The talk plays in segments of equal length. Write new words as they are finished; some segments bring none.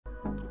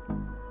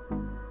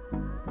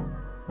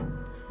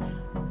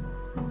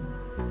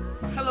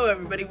Hello,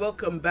 everybody.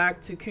 Welcome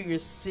back to Cougar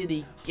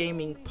City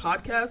Gaming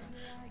Podcast.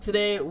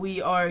 Today,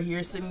 we are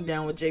here sitting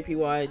down with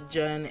JPY,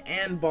 Jen,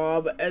 and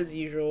Bob, as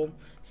usual.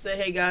 Say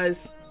hey,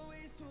 guys.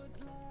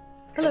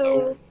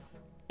 Hello.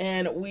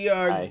 And we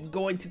are Hi.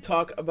 going to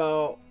talk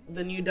about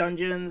the new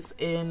dungeons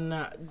in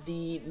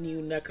the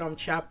new Necrom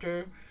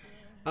chapter.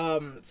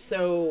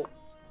 So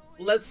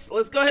let's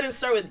go ahead and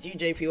start with you,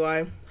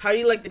 JPY. How do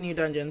you like the new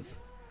dungeons?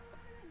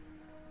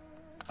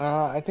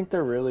 I think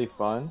they're really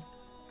fun.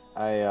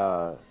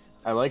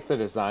 I like the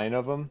design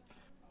of them.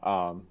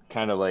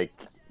 Kind of like,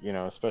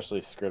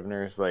 especially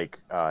Scrivener's, like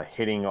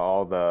hitting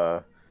all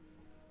the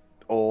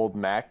old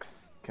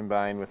mechs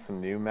combined with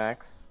some new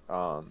mechs.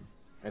 I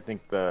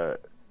think the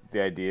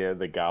idea of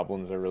the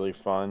goblins are really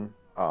fun.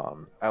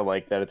 I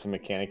like that it's a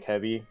mechanic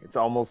heavy. It's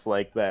almost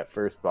like that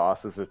first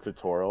boss is a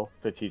tutorial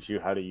to teach you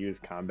how to use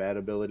combat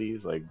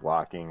abilities like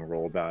blocking,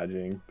 roll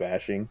dodging,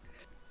 bashing,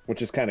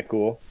 which is kind of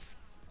cool.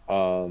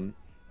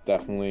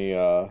 Definitely,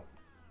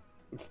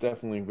 it's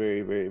definitely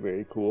very, very,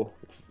 very cool.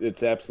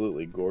 It's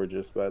absolutely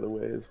gorgeous, by the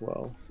way, as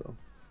well. So,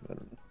 I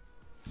don't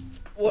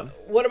know.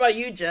 What about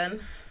you,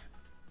 Jen?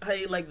 How do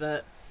you like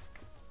that?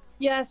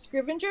 Yeah,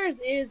 Scavengers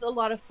is a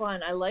lot of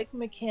fun. I like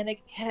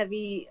mechanic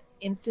heavy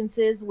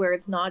instances where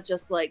it's not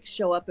just like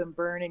show up and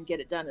burn and get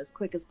it done as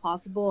quick as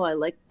possible. I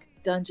like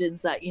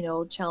dungeons that,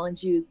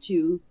 challenge you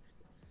to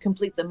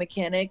complete the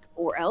mechanic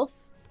or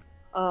else.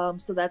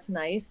 So that's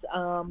nice.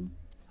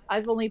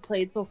 I've only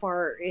played so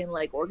far in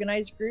like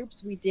organized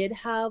groups. We did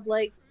have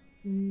like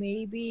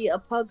maybe a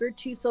pug or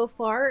two so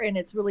far, and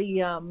it's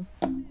really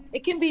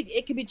it can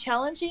be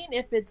challenging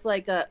if it's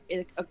like a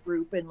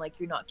group and like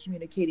you're not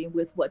communicating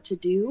with what to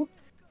do.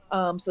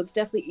 So it's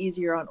definitely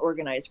easier on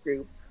organized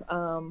group.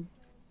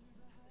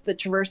 The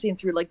traversing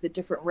through like the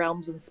different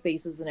realms and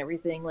spaces and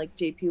everything, like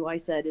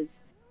JPY said, is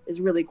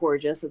really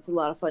gorgeous. It's a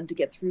lot of fun to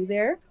get through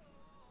there.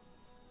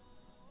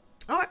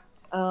 All right.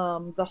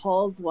 The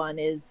halls one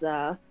is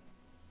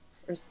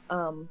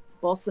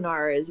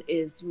Bolsonar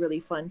is really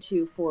fun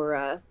too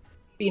for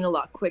being a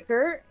lot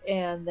quicker,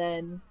 and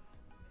then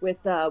with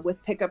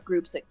pickup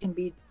groups it can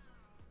be,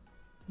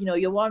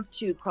 you'll want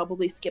to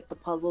probably skip the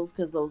puzzles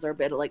because those are a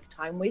bit of like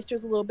time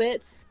wasters a little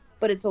bit,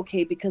 but it's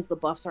okay because the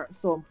buffs aren't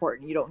so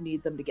important. You don't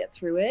need them to get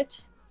through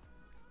it.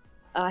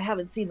 I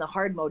haven't seen the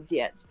hard mode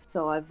yet,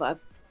 so I've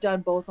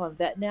done both on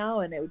vet now,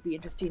 and it would be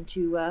interesting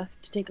to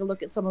take a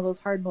look at some of those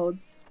hard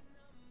modes.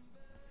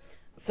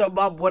 So,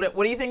 Bob, what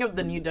do you think of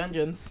the new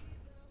dungeons?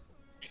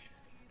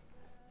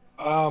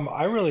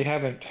 I really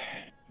haven't.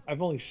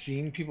 I've only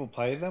seen people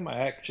play them. I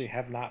actually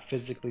have not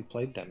physically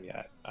played them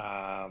yet.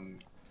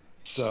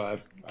 So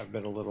I've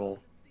been a little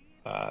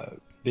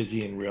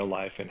busy in real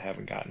life and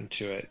haven't gotten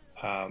to it.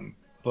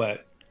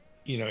 But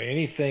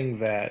anything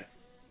that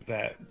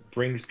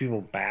brings people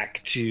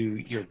back to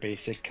your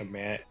basic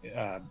command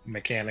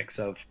mechanics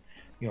of,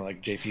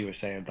 like JP was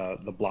saying,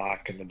 the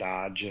block and the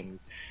dodge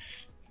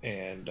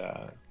and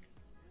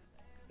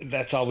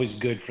that's always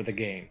good for the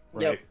game,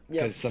 right?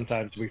 Because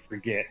sometimes we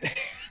forget.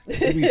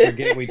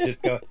 We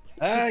just go,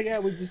 yeah,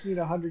 we just need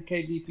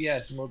 100k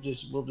DPS and we'll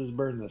just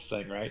burn this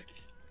thing, right?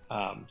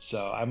 So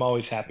I'm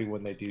always happy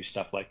when they do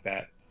stuff like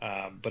that.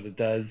 But it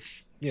does,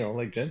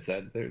 like Jen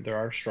said, there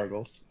are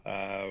struggles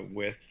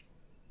with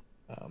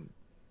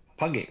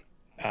pugging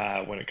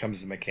when it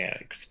comes to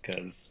mechanics,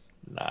 because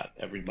not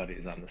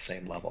everybody's on the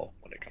same level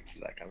when it comes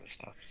to that kind of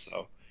stuff.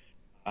 So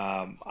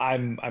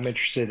I'm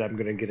interested. I'm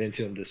going to get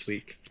into them this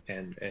week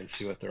and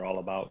see what they're all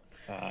about,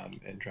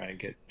 and try and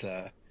get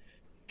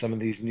some of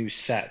these new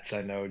sets.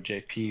 I know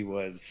JP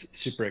was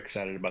super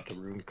excited about the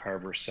Rune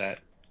Carver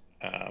set,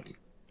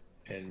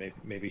 and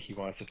maybe he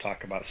wants to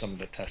talk about some of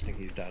the testing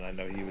he's done. I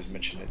know he was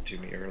mentioning it to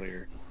me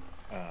earlier,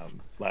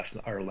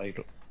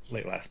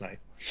 late last night.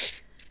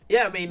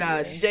 Yeah, I mean,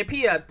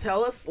 JP,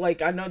 tell us.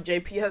 Like, I know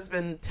JP has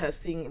been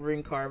testing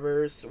Rune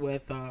Carvers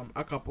with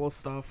a couple of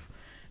stuff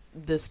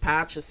this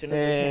patch as soon as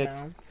it came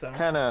out. So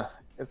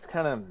It's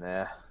kind of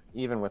meh.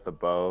 Even with the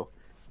bow,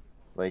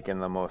 like in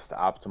the most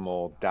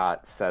optimal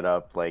dot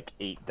setup, like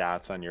 8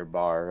 dots on your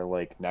bar,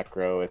 like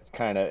Necro, it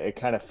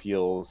kind of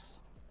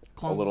feels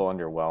a little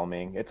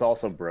underwhelming. It's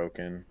also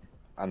broken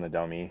on the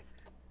dummy.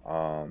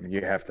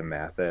 You have to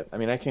math it. I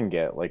mean, I can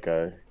get like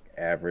a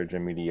average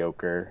and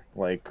mediocre,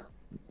 like,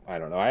 I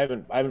don't know. I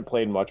haven't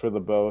played much with the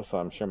bow, so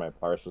I'm sure my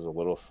parse was a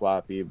little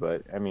sloppy,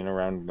 but I mean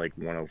around like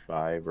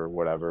 105 or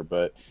whatever.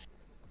 But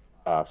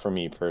for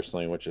me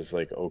personally, which is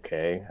like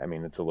okay. I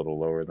mean, it's a little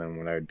lower than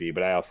what I would be,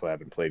 but I also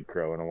haven't played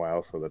Crow in a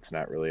while, so that's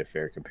not really a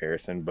fair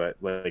comparison. But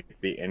like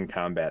the in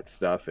combat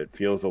stuff, it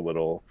feels a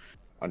little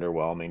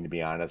underwhelming, to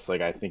be honest.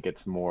 Like, I think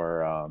it's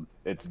more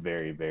it's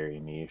very, very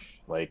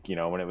niche. Like,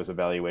 when it was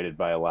evaluated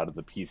by a lot of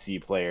the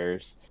PC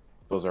players,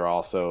 those are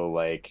also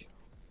like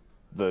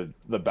the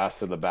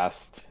best of the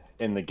best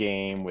in the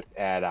game with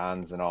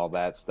add-ons and all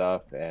that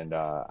stuff, and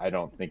I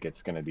don't think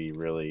it's going to be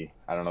really,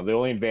 I don't know,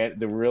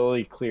 the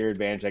really clear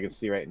advantage I can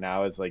see right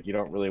now is like you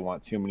don't really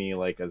want too many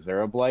like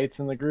Azura Blights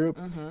in the group.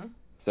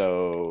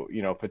 So,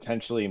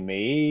 potentially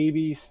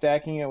maybe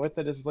stacking it with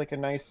it is like a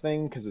nice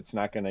thing because it's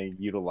not going to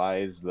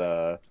utilize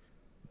the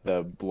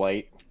the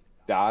blight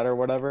dot or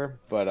whatever,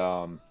 but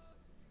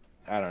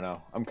I don't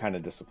know. I'm kind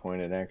of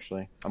disappointed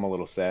actually. I'm a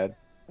little sad,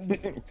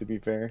 to be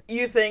fair.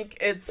 You think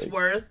it's Like,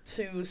 worth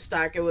to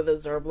stack it with a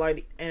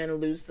Zerblight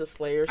and lose the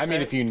Slayer I set?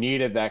 mean, if you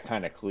needed that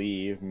kind of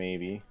cleave,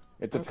 maybe.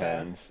 It Okay.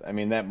 depends. I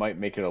mean, that might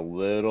make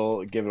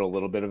it give it a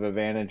little bit of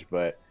advantage,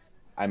 but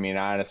I mean,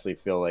 I honestly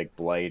feel like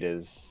blight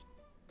is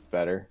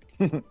better.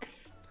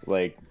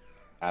 Like,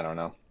 I don't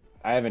know.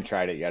 I haven't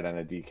tried it yet on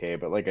a DK,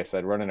 but like I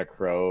said, running a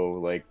crow,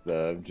 like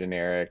the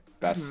generic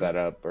best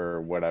setup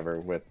or whatever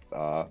with,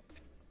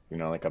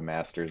 like a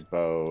master's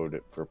bow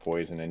for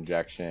poison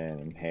injection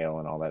and hail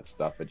and all that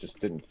stuff, it just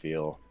didn't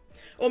feel.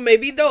 Well,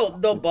 maybe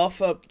they'll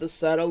buff up the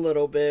set a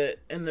little bit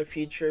in the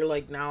future,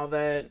 like now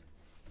that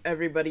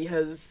everybody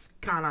has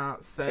kind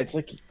of said, It's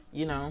like,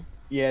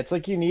 yeah, it's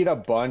like you need a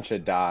bunch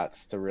of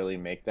dots to really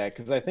make that,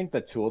 because I think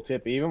the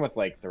tooltip, even with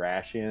like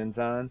Thrashians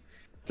on,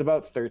 it's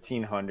about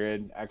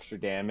 1300 extra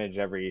damage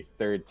every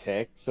third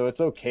tick. So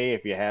it's okay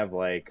if you have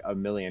like a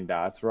million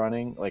dots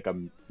running,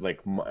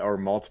 or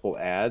multiple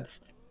ads,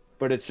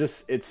 but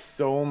it's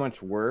so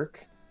much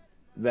work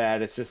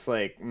that it's just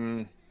like,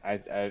 and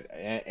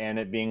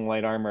it being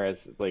light armor,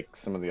 as like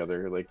some of the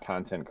other like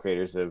content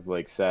creators have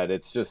like said,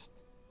 it's just,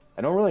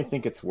 I don't really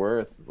think it's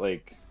worth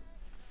like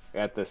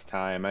at this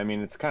time. I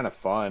mean, it's kind of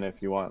fun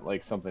if you want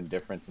like something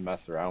different to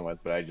mess around with,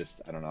 but I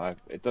don't know.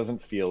 It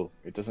doesn't feel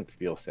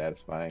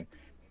satisfying.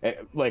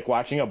 Like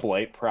watching a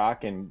blight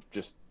proc and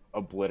just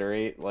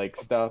obliterate like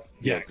stuff.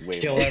 Yeah,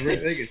 kill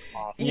everything is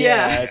awesome.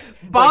 Yeah, it's,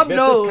 Bob like,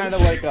 knows.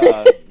 This is kind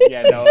of like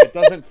it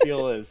doesn't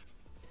feel as.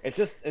 It's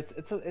just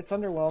it's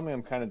underwhelming.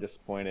 I'm kind of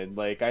disappointed.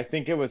 Like, I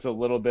think it was a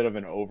little bit of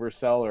an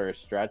oversell or a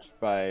stretch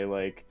by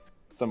like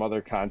some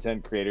other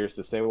content creators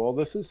to say, well,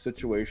 this is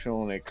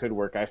situational and it could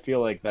work. I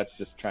feel like that's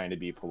just trying to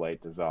be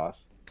polite to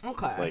Zoss.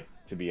 Okay. Like,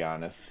 to be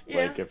honest,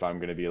 Yeah. like if I'm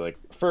gonna be like,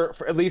 for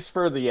at least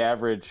for the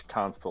average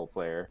console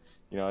player,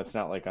 it's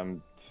not like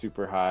I'm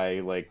super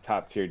high like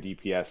top tier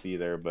DPS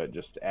either, but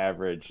just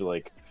average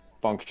like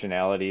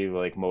functionality,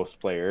 like most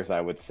players, I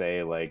would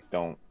say, like,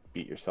 don't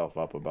beat yourself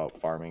up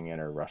about farming in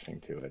or rushing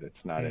to it.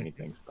 It's not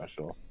anything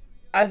special.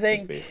 I That's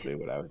think basically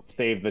what I would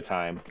save the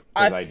time,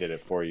 because I did it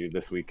for you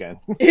this weekend.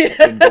 Yeah.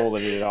 And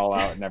golded it all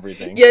out and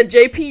everything. Yeah,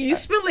 JP, you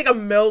spent like a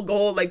mil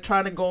gold like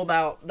trying to gold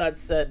out that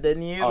set,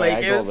 didn't you? Oh,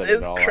 Like, yeah,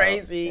 it's all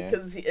crazy out,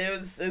 because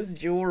it's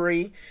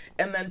jewelry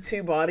and then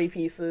 2 body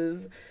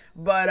pieces.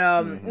 But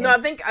no, I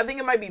think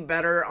it might be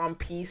better on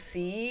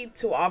PC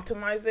to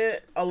optimize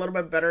it a little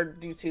bit better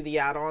due to the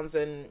add-ons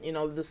and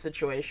the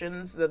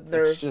situations that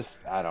they're. It's just,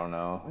 I don't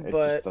know. It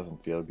But- just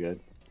doesn't feel good.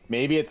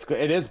 Maybe it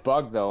is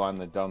bugged though on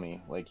the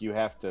dummy. Like, you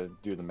have to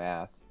do the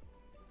math.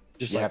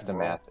 Just You like have to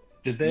Whirl. math.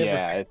 Did they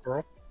Yeah, ever it's-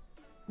 Whirl?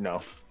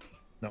 No,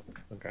 No.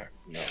 Okay.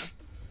 no.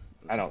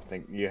 I don't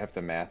think you have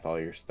to math all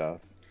your stuff.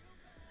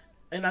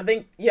 And I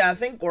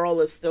think Whirl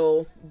is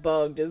still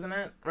bugged, isn't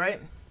it?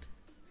 Right?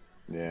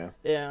 Yeah.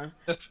 Yeah.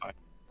 That's fine.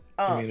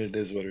 Oh. I mean, it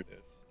is what it is.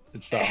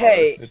 It's not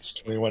Hey. hard.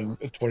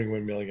 It's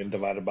 21 million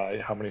divided by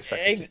how many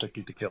seconds it took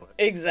you to kill it.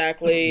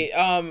 Exactly.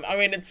 I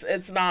mean,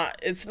 it's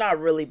not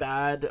really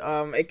bad.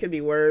 It could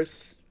be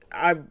worse.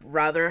 I'd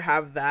rather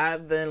have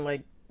that than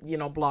like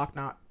block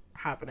not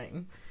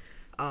happening.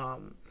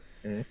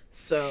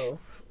 So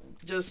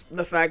just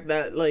the fact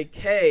that like,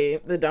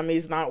 hey, the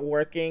dummy's not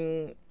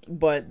working,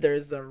 but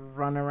there's a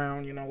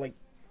runaround. Like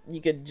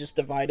you could just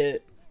divide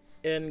it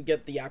and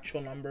get the actual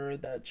number.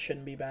 That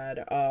shouldn't be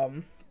bad.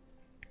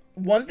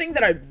 One thing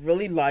that I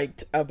really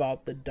liked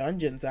about the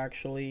dungeons,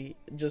 actually,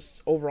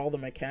 just overall the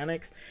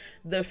mechanics,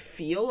 the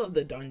feel of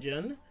the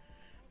dungeon,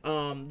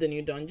 the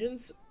new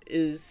dungeons,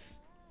 is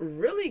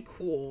really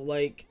cool.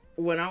 Like,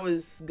 when I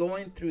was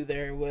going through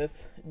there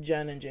with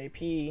Jen and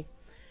JP,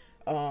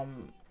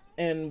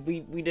 and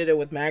we did it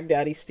with Mag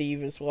Daddy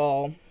Steve as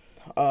well,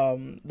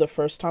 the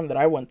first time that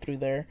I went through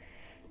there,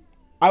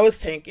 I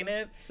was tanking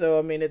it, so,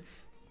 I mean,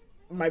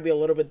 might be a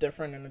little bit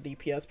different in a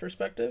DPS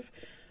perspective.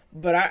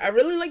 But I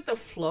really like the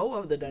flow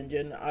of the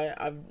dungeon.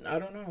 I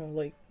don't know,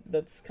 like,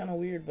 that's kind of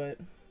weird, but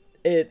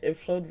it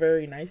flowed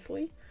very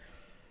nicely.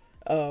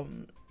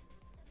 And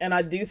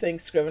I do think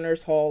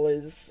Scrivener's Hall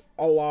is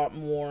a lot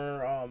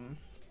more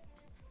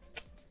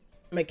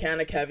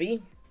mechanic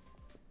heavy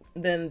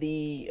than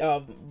the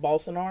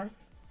Bolsonar.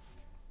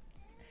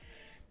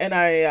 And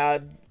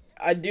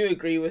I do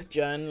agree with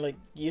Jen, like,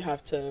 you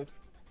have to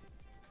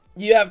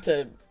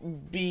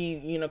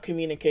be,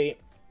 communicate,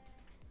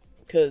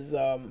 because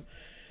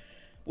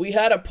we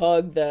had a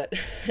pug that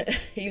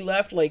he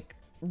left like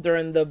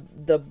during the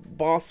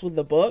boss with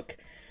the book,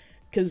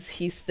 because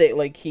he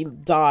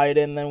died,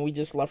 and then we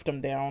just left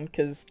him down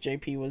because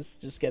JP was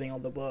just getting all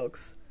the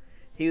books.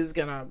 He was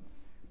gonna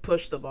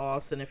push the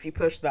boss, and if you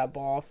push that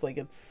boss, like,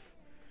 it's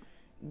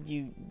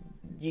you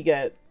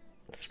get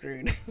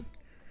screwed.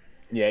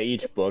 Yeah,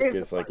 each book There's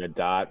is like a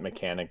dot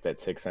mechanic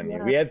that ticks on you.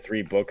 Yeah. We had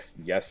 3 books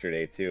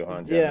yesterday too,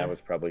 huh, Jen? Yeah. That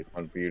was probably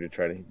fun for you to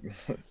try to.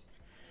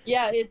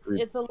 Yeah,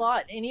 it's a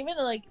lot. And even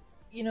like,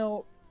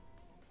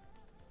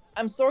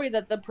 I'm sorry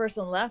that the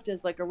person left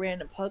is like a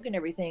random pug and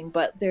everything,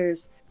 but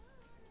there's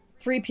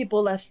 3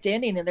 people left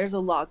standing, and there's a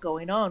lot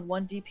going on.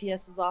 One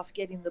DPS is off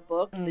getting the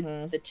book.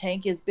 The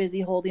tank is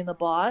busy holding the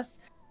boss.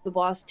 The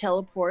boss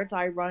teleports.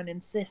 I run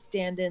and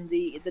stand in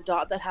the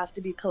dot that has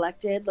to be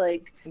collected.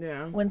 Like,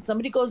 when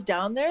somebody goes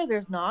down there,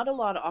 there's not a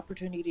lot of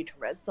opportunity to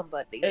res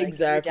somebody. Like,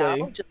 exactly. You're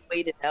down, just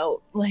wait it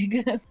out.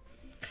 Like,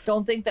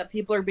 don't think that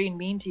people are being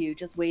mean to you.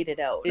 Just wait it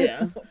out.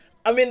 Yeah.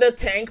 I mean, the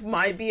tank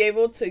might be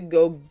able to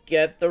go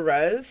get the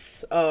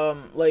res.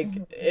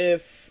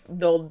 If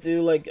they'll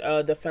do like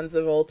a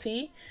defensive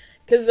ulti.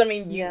 Because, I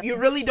mean, you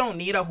really don't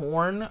need a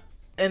horn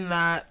in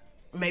that,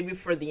 maybe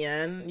for the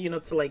end, you know,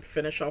 to, like,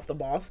 finish off the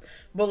boss.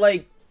 But,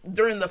 like,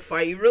 during the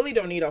fight, you really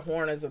don't need a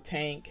horn as a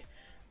tank.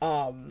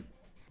 Because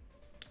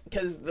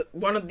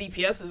one of the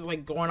DPS is,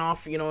 like, going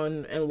off, you know,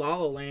 in La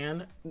La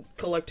Land,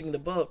 collecting the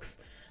books.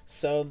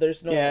 So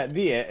there's no... Yeah,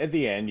 at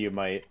the end, you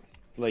might...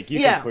 Like, you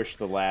can push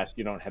the last,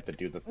 you don't have to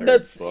do the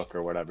third book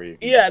or whatever. You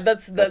can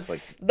that's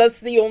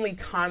the only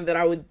time that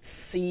I would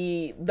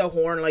see the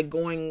horn, like,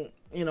 going...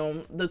 You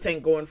know, the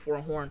tank going for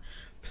a horn.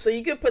 So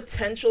you could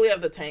potentially have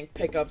the tank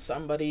pick up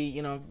somebody,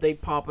 you know, they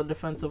pop a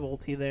defensive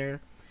ulti there,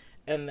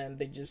 and then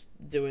they just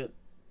do it.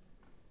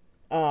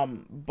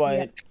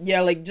 But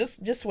like,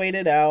 just wait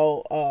it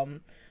out.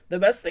 The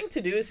best thing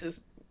to do is just,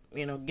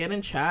 you know, get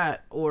in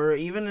chat, or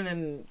even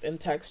in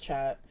text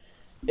chat.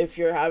 If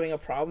you're having a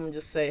problem,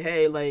 just say,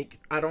 hey, like,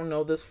 I don't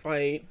know this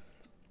fight.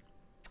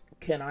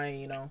 Can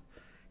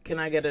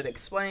I get it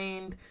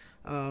explained?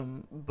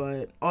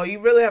 But all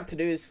you really have to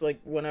do is, like,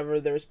 whenever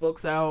there's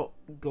books out,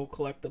 go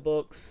collect the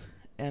books,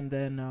 and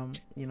then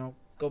you know,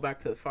 go back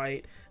to the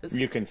fight.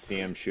 You can see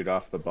them shoot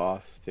off the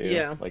boss too.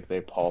 Yeah, like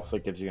they pulse.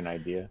 It gives you an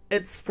idea.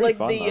 It's like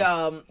fun,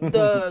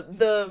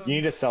 the you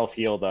need to self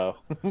heal though.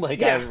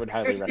 Like, I would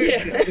highly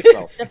recommend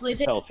definitely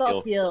take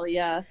self heal.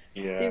 Yeah.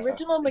 The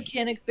original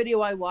mechanics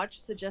video I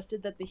watched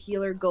suggested that the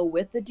healer go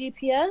with the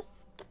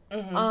DPS.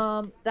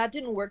 That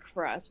didn't work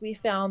for us. We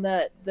found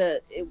that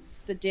the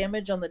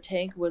damage on the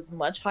tank was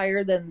much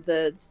higher than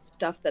the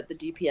stuff that the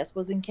DPS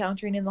was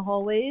encountering in the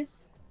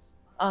hallways.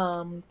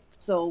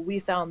 So we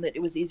found that it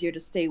was easier to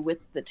stay with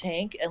the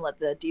tank and let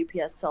the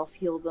DPS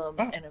self-heal them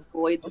and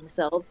avoid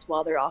themselves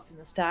while they're off in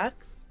the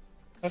stacks.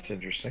 That's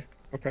interesting.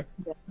 Okay.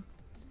 Yeah.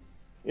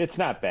 It's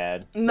not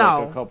bad. No.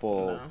 Like a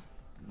couple,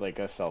 like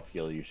a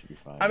self-heal, you should be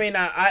fine. I mean,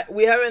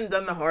 we haven't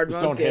done the hard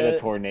modes don't yet. hit a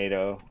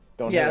tornado.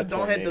 Don't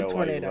hit the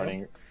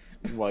tornado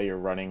while you're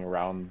running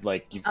around.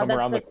 Like, you come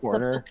around the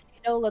corner.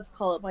 Let's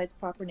call it by its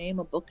proper name,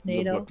 a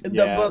booknado.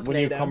 When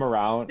you come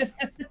around,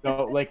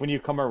 when you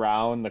come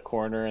around the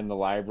corner in the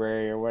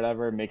library or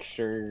whatever, make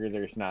sure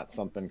there's not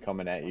something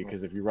coming at you,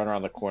 because if you run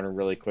around the corner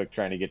really quick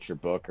trying to get your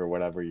book or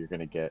whatever, you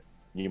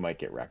might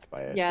get wrecked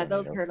by it. Yeah,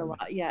 those hurt a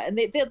lot. Yeah, and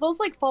those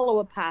like follow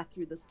a path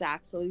through the stack,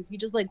 so if you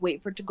just like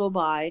wait for it to go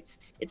by,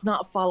 it's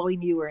not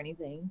following you or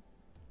anything.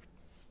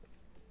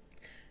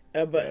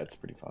 But it's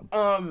pretty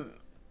fun.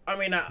 I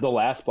mean, the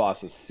last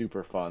boss is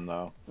super fun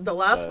though. The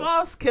last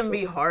boss can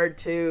be hard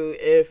too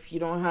if you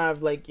don't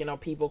have, like, you know,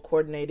 people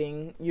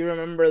coordinating. You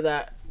remember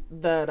that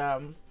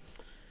and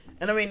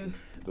I mean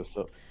the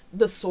Sork,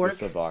 the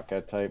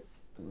Savaka type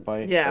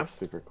fight. Yeah, that's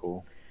super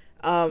cool.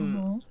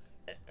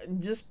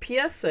 Just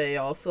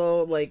PSA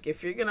also, like,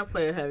 if you're gonna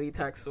play a heavy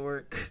attack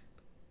Sork,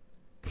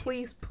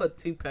 please put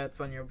 2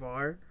 pets on your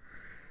bar.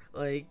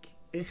 Like,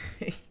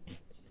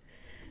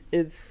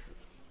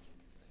 it's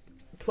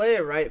play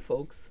it right,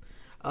 folks.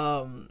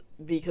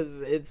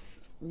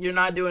 Because you're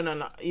not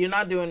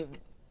doing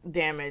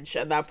damage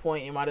at that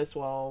point. You might as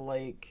well,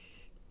 like,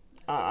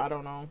 I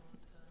don't know.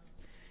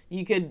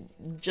 You could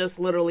just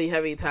literally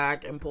heavy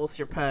attack and pulse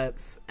your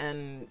pets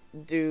and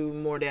do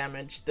more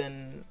damage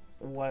than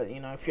what, you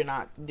know, if you're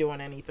not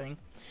doing anything.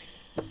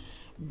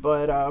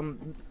 But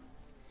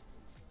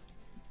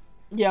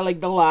yeah, like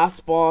the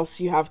last boss,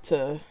 you have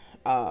to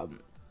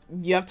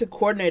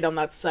coordinate on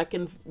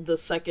the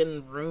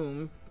second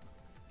room.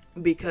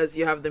 Because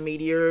you have the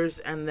meteors,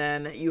 and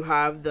then you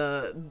have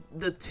the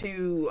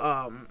 2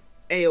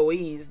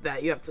 AoEs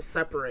that you have to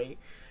separate,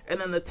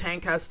 and then the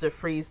tank has to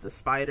freeze the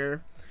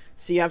spider,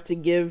 so you have to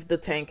give the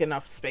tank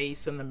enough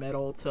space in the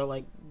middle to,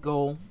 like,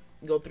 go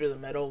through the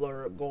middle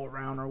or go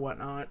around or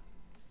whatnot.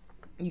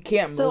 You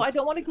can't move. So I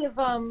don't want to give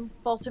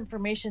false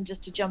information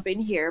just to jump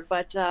in here,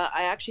 but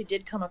I actually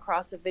did come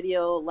across a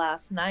video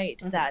last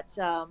night that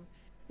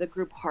the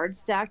group hard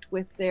stacked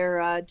with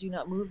their do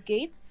not move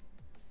gates.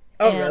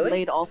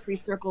 Laid all 3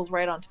 circles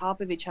right on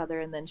top of each other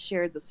and then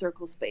shared the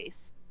circle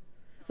space.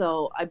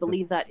 So I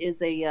believe that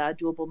is a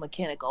doable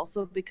mechanic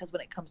also, because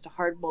when it comes to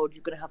hard mode,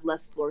 you're going to have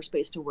less floor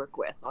space to work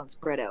with on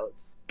spread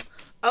outs.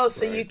 Oh,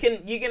 so you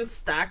can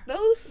stack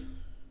those?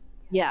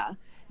 Yeah.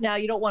 Now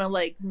you don't want to,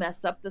 like,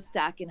 mess up the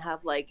stack and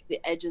have, like, the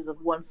edges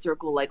of one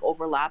circle, like,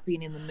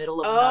 overlapping in the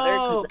middle of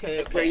another,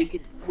 because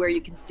where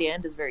you can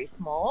stand is very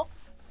small.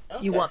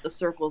 You want the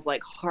circles,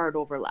 like, hard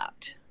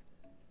overlapped.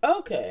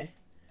 Okay.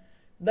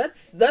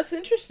 That's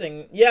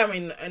interesting. Yeah, I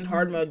mean, in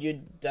hard mode, you're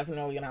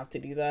definitely gonna have to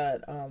do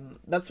that.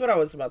 That's what I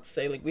was about to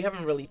say. Like, we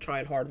haven't really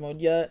tried hard mode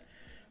yet,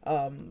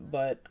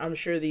 But I'm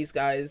sure these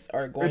guys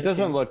are going It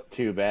doesn't to. look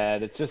too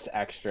bad. It's just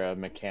extra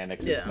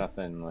mechanics. Yeah. It's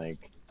nothing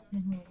like.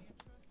 Mhm.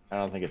 I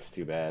don't think it's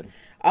too bad.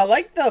 I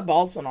like the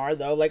Bolsonar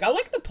though. Like I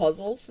like the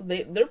puzzles.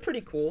 They're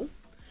pretty cool.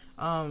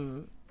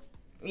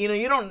 You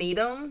don't need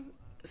them.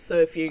 So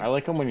if you, I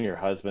like them when your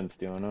husband's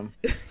doing them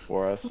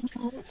for us.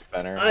 It's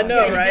better. I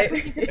know, Yeah, you right?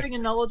 definitely need to bring a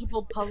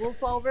knowledgeable puzzle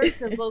solver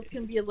because those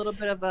can be a little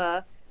bit of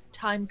a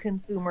time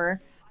consumer.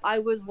 I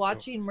was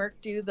watching Merc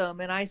do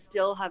them, and I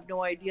still have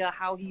no idea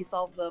how he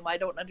solved them. I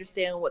don't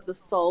understand what the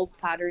solve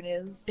pattern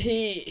is.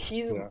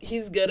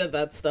 He's good at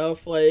that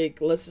stuff. Like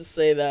let's just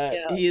say that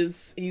Yeah.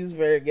 he's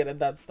very good at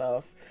that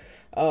stuff.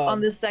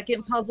 On the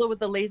second puzzle with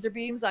the laser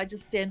beams, I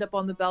just stand up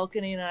on the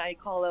balcony and I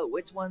call out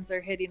which ones are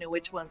hitting and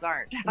which ones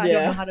aren't. I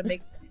don't know how to make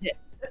them hit.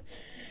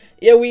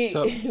 Yeah, we.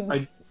 So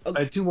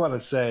I do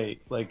want to say,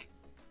 like,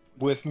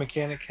 with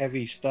mechanic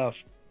heavy stuff,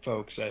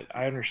 folks, I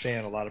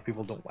understand a lot of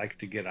people don't like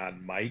to get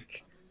on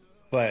mic,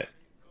 but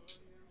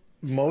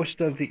most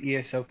of the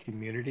ESO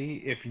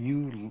community, if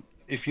you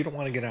don't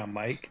want to get on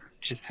mic,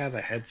 just have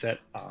a headset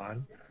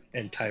on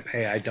and type,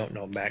 "Hey, I don't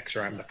know Max,"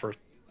 or "I'm the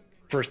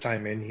first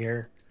time in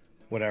here,"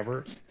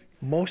 whatever.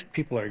 Most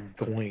people are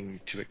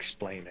going to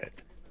explain it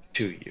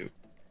to you.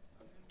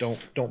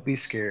 Don't be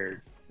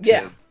scared to,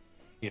 Yeah.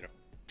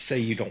 say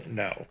you don't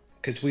know,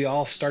 because we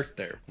all start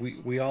there.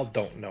 We all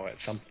don't know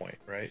at some point,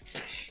 right?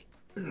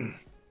 Sorry,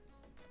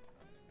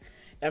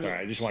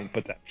 I just wanted to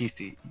put that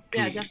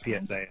definitely.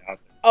 PSA out.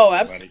 Oh,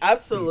 Everybody.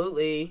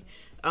 absolutely.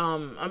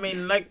 I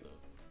mean, like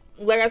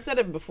I said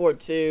it before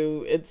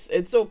too.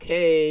 It's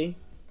okay,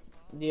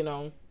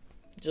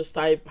 just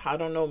type "I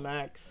don't know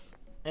Max,"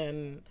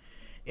 and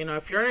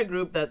if you're in a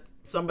group that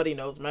somebody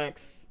knows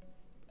Max,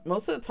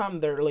 most of the time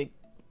they're like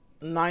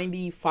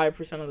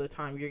 95% of the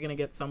time you're gonna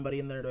get somebody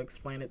in there to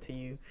explain it to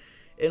you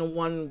in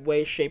one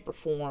way, shape, or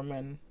form,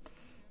 and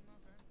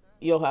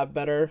you'll have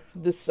better.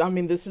 This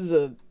is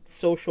a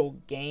social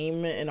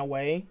game in a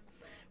way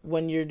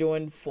when you're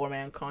doing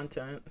 4-man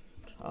content.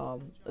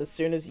 As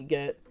soon as you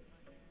get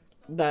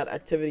that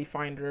activity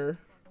finder,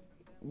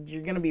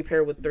 you're gonna be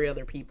paired with 3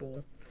 other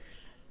people.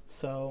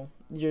 So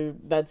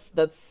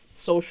that's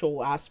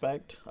social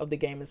aspect of the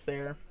game is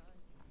there.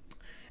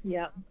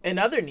 Yeah. In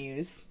other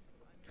news,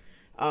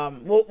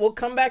 we'll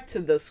come back to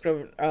the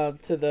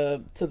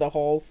to the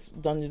halls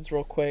dungeons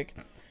real quick.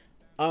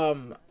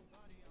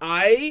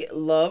 I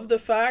love the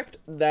fact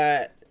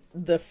that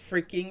the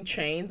freaking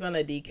chains on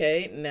a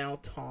DK now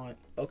taunt.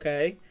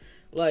 Okay,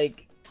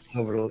 like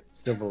Silver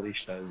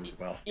Leash does as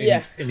well.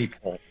 Yeah. Any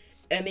pull.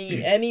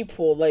 any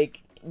pull,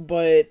 like,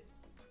 but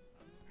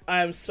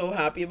I'm so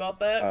happy about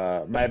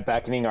that. My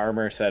beckoning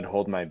armor said,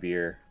 "Hold my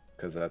beer,"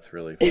 because that's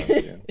really fun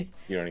too.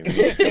 You don't even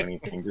need to do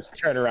anything. Just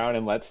turn around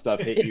and let stuff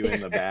hit you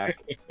in the back.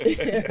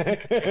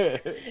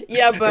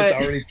 Yeah, but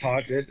It's already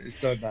taunted. It's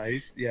so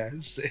nice. Yeah,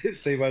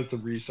 save on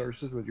some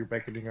resources with your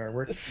beckoning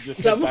armor.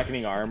 Just put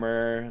beckoning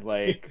armor,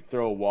 like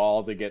throw a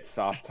wall to get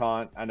soft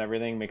taunt on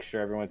everything. Make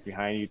sure everyone's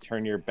behind you.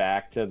 Turn your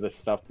back to the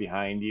stuff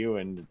behind you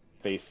and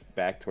face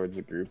back towards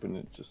the group, and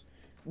it just.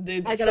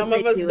 Dude, I gotta some say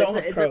of us too, don't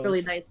it's a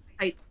really nice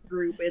tight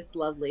group. It's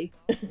lovely.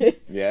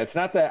 Yeah, it's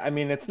not that. I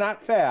mean, it's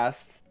not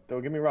fast.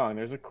 Don't get me wrong.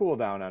 There's a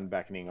cooldown on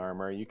beckoning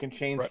armor. You can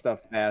chain Right.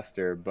 stuff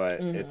faster, but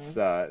it's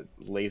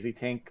lazy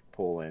tank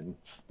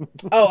pull-ins.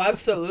 Oh,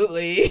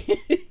 absolutely.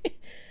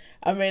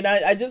 I mean,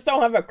 I just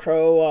don't have a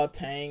crow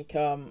tank.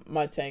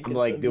 My tank I'm is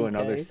like a doing DK,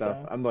 other stuff.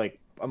 so.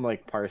 I'm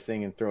like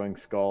parsing and throwing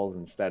skulls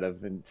instead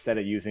of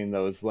using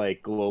those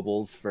like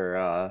globals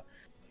for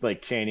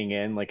like chaining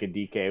in like a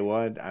DK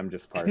would. I'm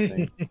just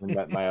parsing and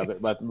let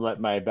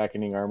my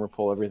beckoning armor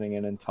pull everything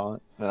in and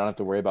taunt. And I don't have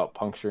to worry about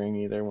puncturing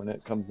either when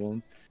it comes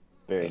in.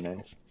 Very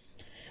nice.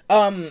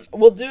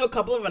 We'll do a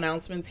couple of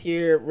announcements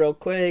here real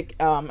quick,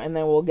 and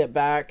then we'll get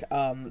back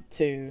to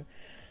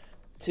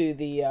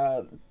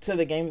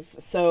the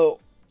games. So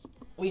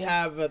we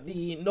have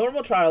the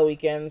normal trial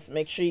weekends.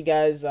 Make sure you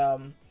guys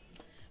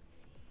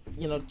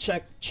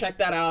check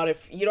that out.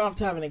 If you don't have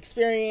to have an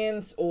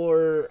experience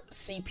or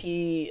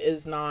CP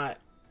is not,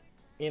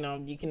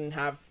 you can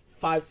have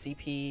 5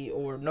 CP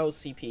or no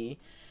CP,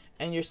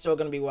 and you're still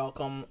gonna be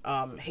welcome.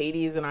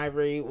 Hades and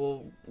Ivory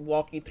will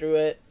walk you through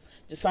it.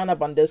 Just sign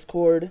up on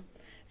Discord,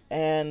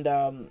 and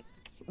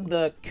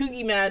the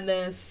Cougar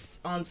Madness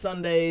on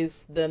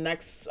Sundays. The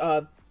next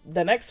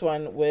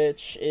one,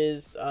 which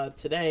is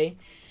today,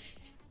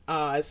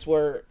 as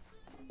we're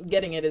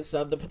getting it, is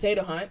the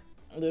potato hunt.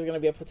 There's gonna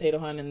be a potato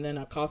hunt and then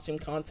a costume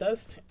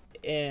contest.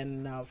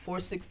 And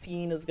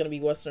 416 is gonna be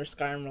Western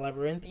Skyrim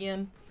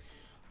Labyrinthian.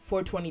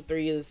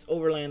 423 is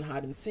Overland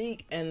Hide and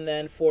Seek, and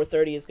then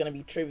 430 is gonna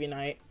be Trivia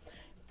Night.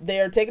 They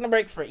are taking a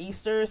break for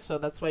Easter, so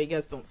that's why you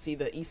guys don't see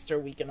the Easter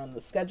weekend on the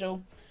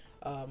schedule.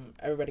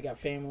 Everybody got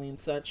family and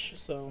such,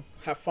 so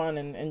have fun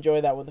and enjoy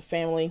that with the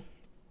family.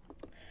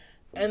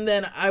 And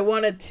then I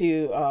wanted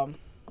to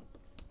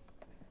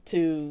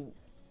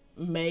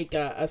make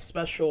a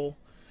special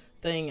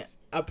thing.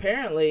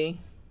 Apparently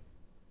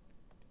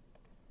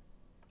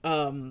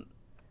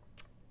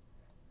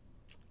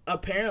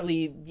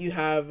you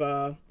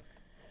have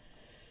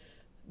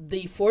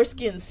the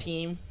Foreskins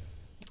team.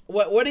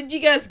 What did you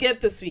guys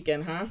get this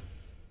weekend, huh?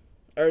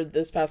 Or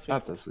this past week?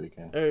 Not this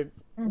weekend. Or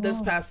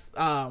this past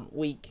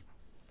week.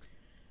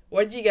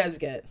 What did you guys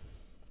get?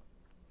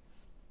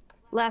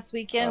 Last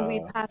weekend, we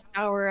passed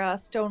our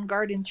Stone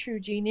Garden True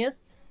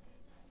Genius,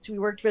 which we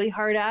worked really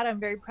hard at. I'm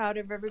very proud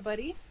of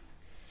everybody.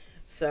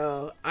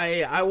 So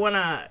I want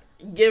to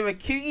give a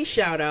Cougar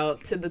shout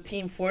out to the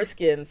Team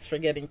Foreskins for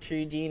getting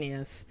True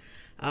Genius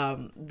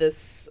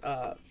this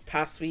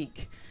past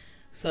week.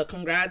 So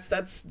congrats.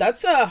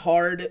 That's a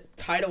hard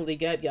title to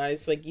get,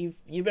 guys. Like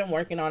you've been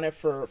working on it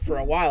for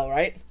a while,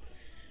 right?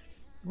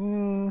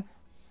 Not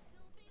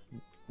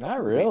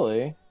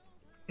really.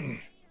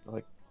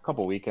 Like a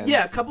couple weekends.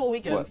 Yeah, a couple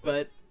weekends,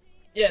 but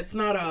yeah, it's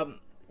not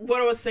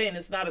what I was saying,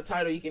 it's not a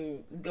title you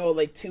can go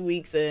like 2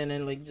 weeks in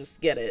and like just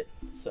get it.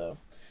 So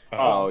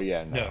oh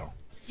yeah, no.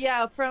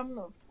 Yeah, from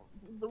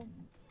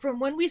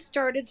when we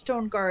started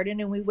Stone Garden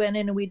and we went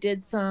in and we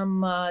did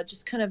some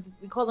just kind of,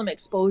 we call them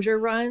exposure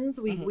runs.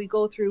 We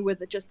go through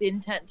with just the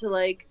intent to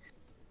like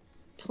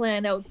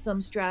plan out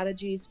some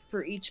strategies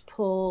for each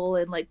pull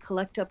and like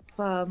collect up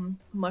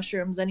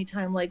mushrooms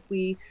anytime like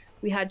we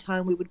had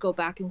time. We would go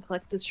back and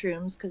collect the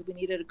shrooms because we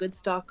needed a good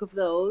stock of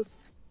those.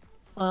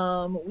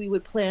 We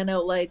would plan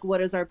out like what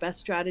is our best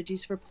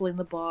strategies for pulling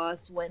the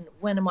boss, when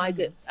am I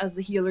good as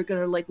the healer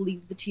gonna like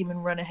leave the team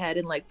and run ahead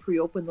and like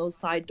pre-open those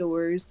side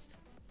doors.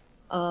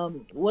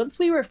 Once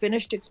we were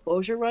finished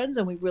exposure runs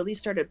and we really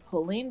started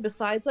pulling,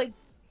 besides like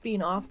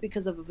being off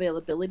because of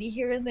availability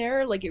here and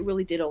there, like it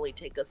really did only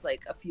take us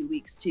like a few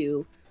weeks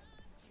to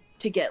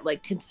get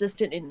like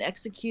consistent in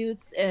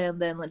executes, and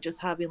then like just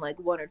having like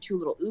one or two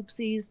little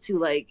oopsies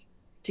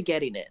to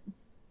getting it.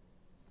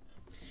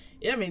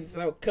 Yeah, I mean,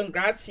 so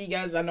congrats to you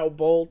guys. I know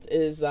Bolt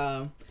is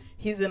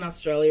he's in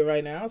Australia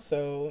right now,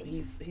 so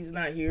he's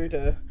not here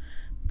to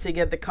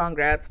get the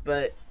congrats,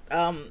 but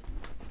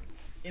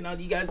you know,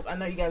 you guys, I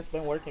know you guys have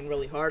been working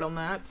really hard on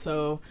that,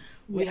 so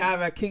we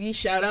have a Cougar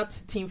shout out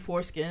to Team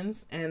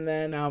Foreskins, and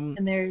then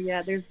and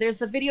there's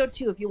the video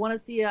too if you want to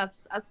see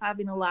us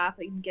having a laugh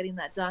and getting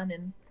that done,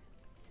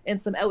 and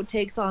some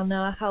outtakes on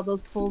how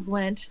those pulls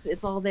went.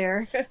 It's all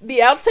there. The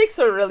outtakes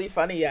are really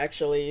funny,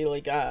 actually.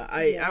 Like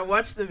I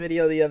watched the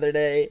video the other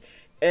day,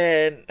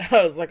 and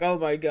I was like, oh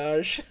my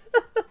gosh.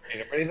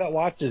 Anybody that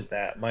watches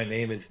that, my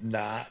name is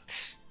not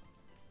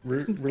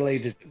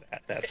related to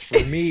that. That's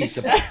for me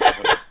to.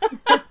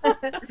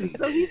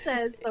 So he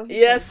says.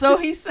 So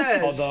he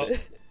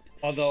says.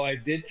 Although I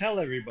did tell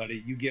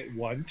everybody, you get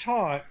one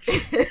taunt,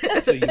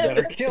 so you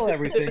better kill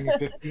everything in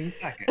 15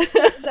 seconds.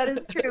 That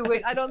is true.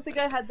 Wait, I don't think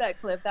I had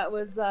that clip. That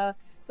was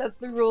that's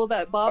the rule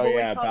that Bob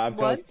only taunts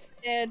one.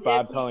 And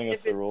Bob telling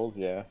us the rules,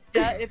 yeah.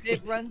 Yeah, if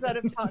it runs out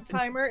of taunt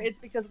timer, it's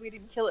because we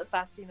didn't kill it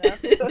fast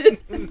enough.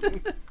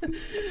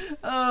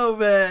 Oh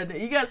man,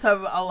 you guys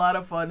have a lot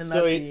of fun in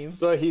that team.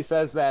 So he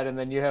says that, and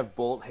then you have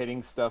Bolt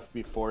hitting stuff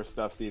before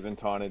stuff's even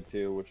taunted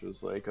too, which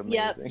was like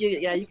amazing.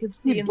 Yeah, you can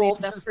see in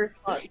the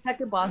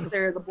second boss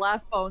there, the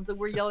blast bones, and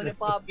we're yelling at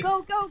Bob,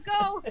 go, go,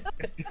 go!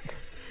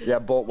 Yeah,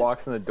 Bolt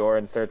walks in the door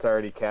and starts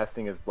already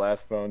casting his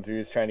blast bones. He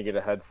was trying to get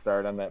a head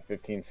start on that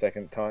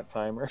 15-second taunt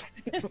timer.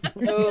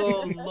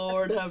 Oh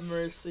Lord have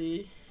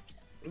mercy.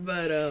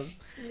 But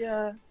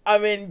yeah. I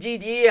mean,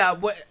 GG.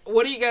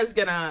 What are you guys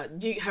gonna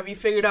do? Have you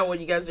figured out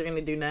what you guys are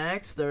gonna do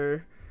next,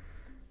 or?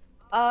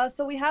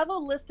 So we have a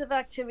list of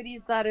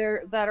activities that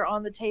are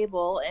on the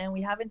table, and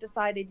we haven't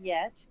decided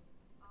yet.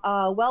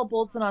 Well,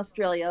 Bolt's in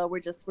Australia.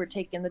 We're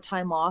taking the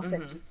time off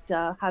and just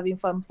having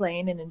fun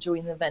playing and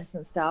enjoying the events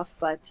and stuff.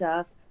 But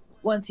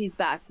once he's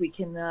back, we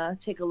can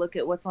take a look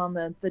at what's on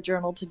the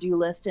journal to-do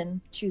list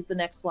and choose the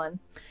next one.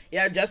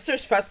 Yeah,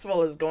 Jester's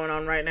Festival is going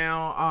on right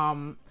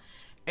now.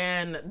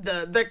 And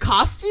the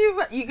costume,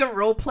 you can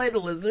role play the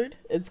lizard.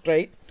 It's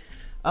great.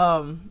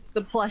 The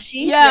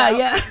plushie.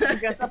 Yeah.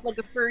 Dress up like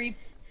a furry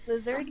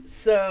lizard.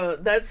 So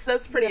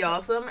that's pretty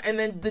awesome. And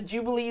then the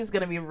Jubilee is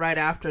gonna be right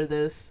after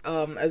this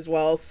as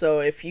well.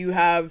 So if you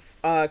have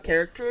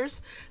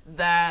characters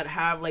that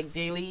have like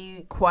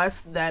daily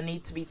quests that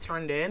need to be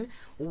turned in,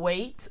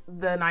 wait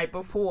the night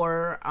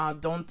before.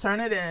 Don't turn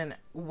it in.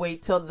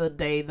 Wait till the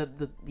day that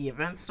the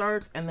event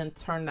starts, and then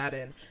turn that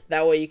in.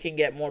 That way you can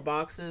get more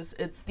boxes.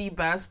 It's the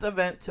best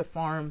event to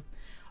farm.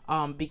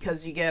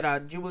 Because you get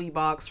a Jubilee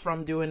box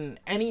from doing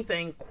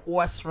anything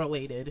quest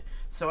related.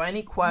 So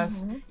any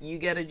quest, you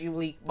get a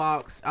Jubilee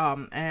box.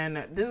 And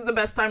this is the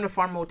best time to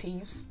farm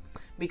motifs,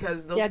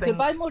 because those things...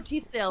 goodbye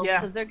motif sales,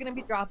 because they're gonna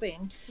be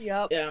dropping.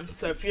 Yep. Yeah.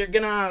 So if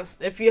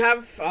you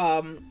have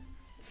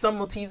some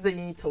motifs that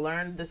you need to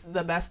learn, this is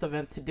the best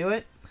event to do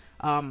it.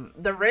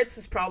 The Ritz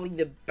is probably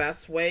the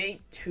best way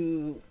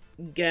to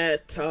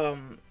get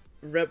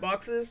red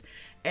boxes.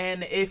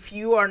 And if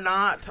you are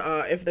not,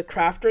 if the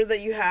crafter that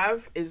you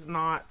have is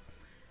not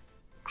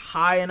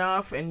high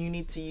enough and you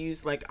need to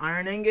use like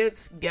iron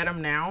ingots, get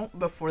them now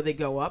before they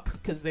go up,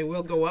 because they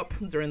will go up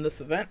during this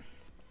event.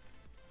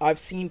 I've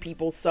seen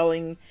people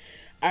selling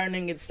iron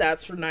ingot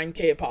stats for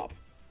 9k a pop.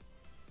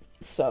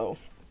 So,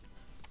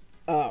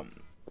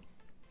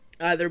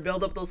 either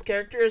build up those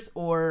characters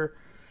or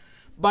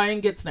buy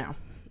ingots now.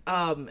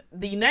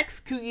 The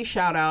next Coogie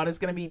shout out is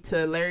gonna be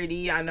to Larry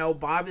D. I know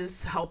Bob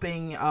is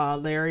helping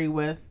Larry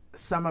with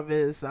some of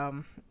his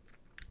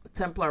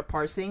Templar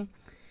parsing,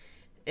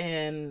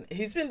 and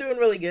he's been doing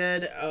really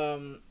good.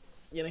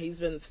 You know, he's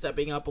been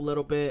stepping up a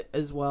little bit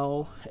as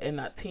well in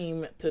that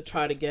team to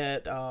try to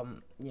get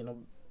you know,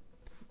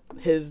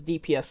 his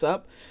DPS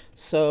up.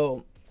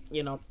 So,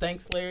 you know,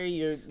 thanks Larry,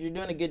 you're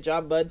doing a good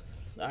job, bud.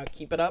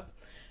 Keep it up.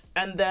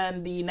 And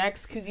then the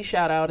next Coogie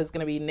shout out is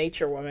gonna be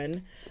Nature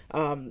Woman.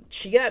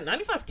 She got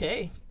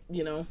 95k,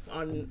 you know,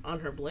 on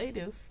her blade.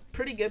 It was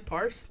pretty good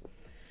parse.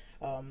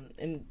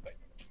 And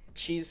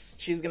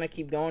she's gonna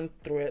keep going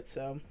through it,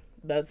 so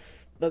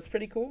that's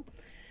pretty cool.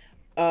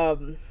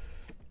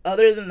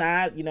 Other than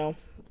that, you know,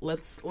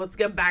 let's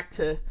get back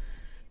to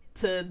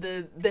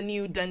the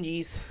new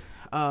dungeons.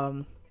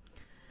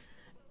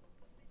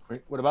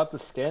 What about the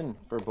skin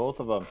for both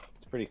of them?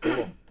 It's pretty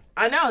cool.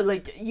 I know,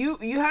 like you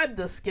had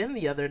the skin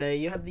the other day.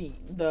 You had the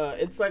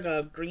it's like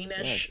a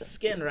greenish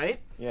skin, right?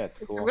 Yeah, it's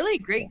cool. A really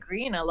great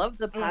green. I love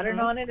the pattern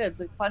on it. It's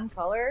a fun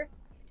color.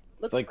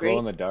 Looks It's like great. glow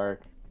in the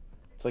dark.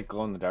 It's like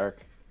glow in the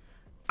dark.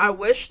 I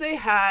wish they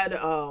had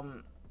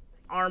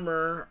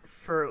armor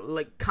for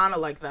like kind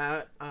of like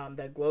that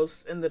that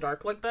glows in the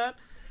dark like that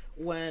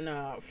when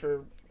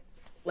for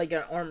like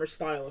an armor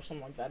style or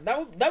something like that.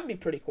 That would be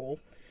pretty cool.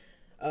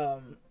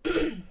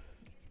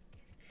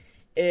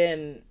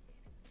 And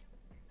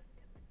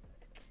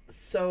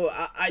so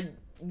I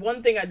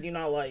one thing I do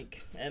not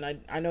like, and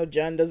I know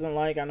Jen doesn't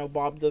like, I know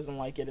Bob doesn't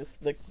like it, is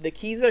the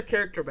keys are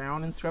character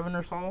bound in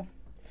Scrivener's Hall.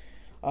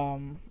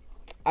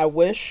 I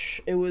wish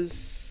it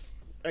was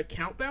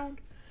account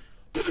bound,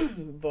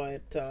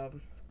 but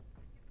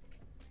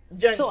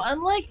Jen. So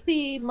unlike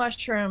the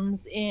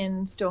mushrooms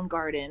in Stone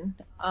Garden,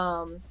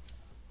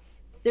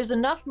 there's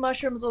enough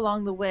mushrooms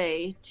along the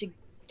way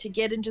to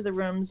get into the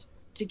rooms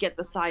to get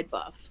the side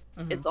buff.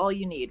 It's all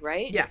you need,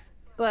 right? Yeah.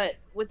 But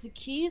with the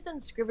keys in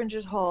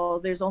Scrivenger's Hall,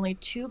 there's only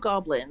 2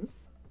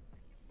 goblins.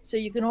 So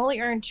you can only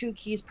earn 2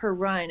 keys per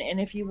run. And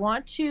if you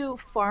want to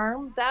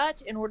farm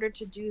that in order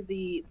to do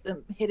the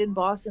hidden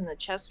boss in the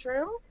chest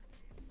room,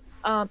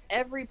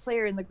 every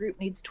player in the group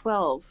needs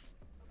 12.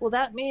 Well,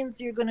 that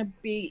means you're going to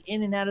be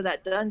in and out of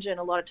that dungeon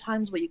a lot of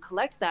times where you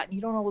collect that, and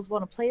you don't always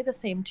want to play the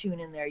same tune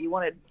in there. You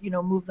want to, you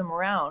know, move them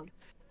around.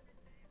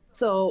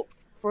 So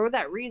for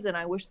that reason,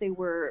 I wish they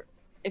were,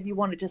 if you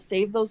wanted to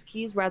save those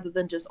keys rather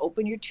than just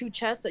open your 2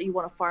 chests that you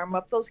want to farm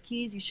up those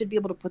keys, you should be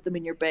able to put them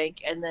in your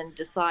bank and then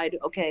decide,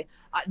 okay,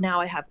 now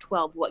I have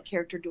 12. What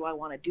character do I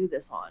want to do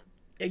this on?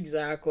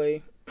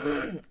 Exactly.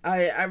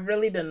 I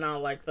really did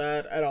not like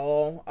that at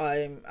all.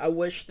 I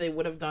wish they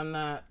would have done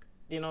that,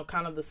 you know,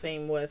 kind of the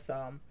same with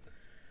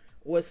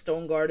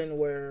Stone Garden,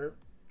 where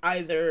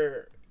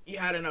either you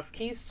had enough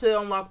keys to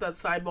unlock that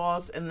side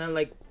boss, and then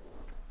like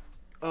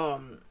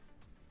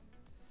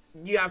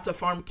you have to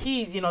farm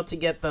keys, you know, to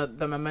get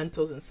the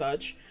mementos and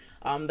such.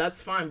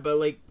 That's fine, but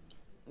like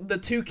the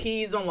 2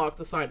 keys unlock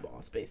the side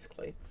boss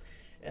basically,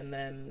 and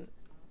then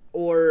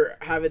or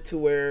have it to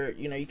where,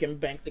 you know, you can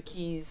bank the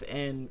keys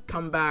and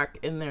come back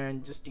in there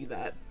and just do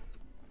that.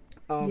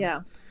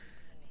 Yeah.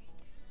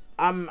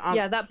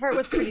 Yeah, that part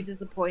was pretty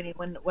disappointing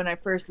when I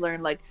first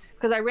learned, like,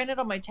 because I ran it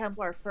on my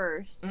Templar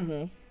first,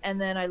 and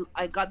then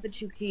I got the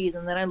 2 keys,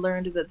 and then I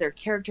learned that they're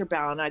character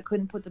bound, and I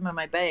couldn't put them in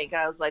my bank.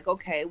 And I was like,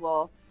 okay,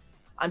 well,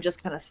 I'm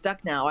just kind of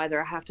stuck now.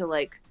 Either I have to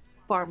like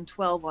farm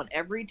 12 on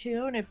every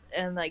tune,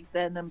 and like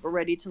then I'm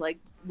ready to like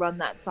run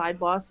that side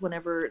boss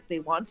whenever they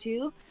want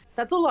to.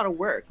 That's a lot of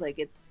work. Like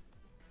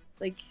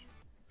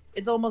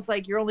it's almost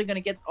like you're only going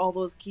to get all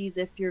those keys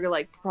if you're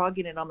like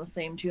progging it on the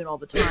same tune all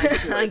the time.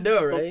 To, like, I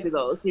know, right? go through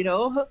those, you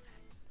know?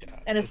 Yeah,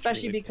 and it's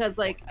especially really because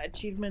like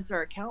achievements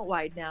are account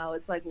wide now.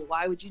 It's like, well,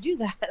 why would you do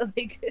that?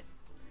 Like,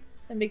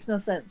 it makes no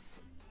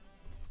sense.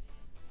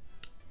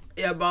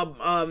 Yeah, Bob.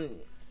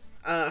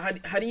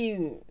 How do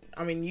you?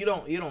 I mean, you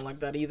don't like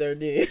that either,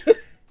 do you?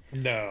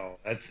 No,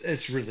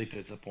 it's really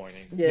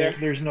disappointing. Yeah.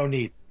 There's no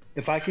need.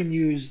 If I can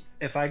use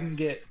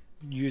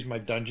my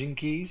dungeon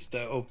keys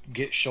to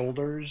get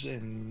shoulders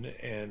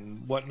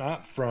and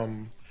whatnot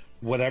from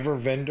whatever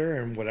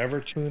vendor and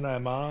whatever tune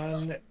I'm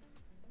on,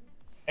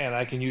 and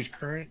I can use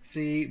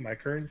currency. My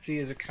currency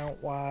is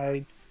account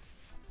wide.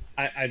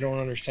 I don't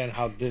understand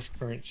how this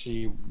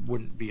currency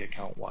wouldn't be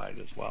account wide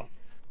as well.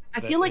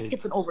 I feel like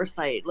it's an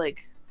oversight.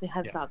 Like they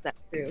had thought that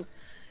through.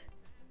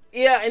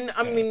 Yeah, and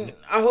I mean,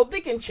 I hope they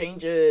can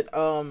change it.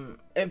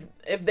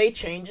 If they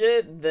change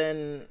it,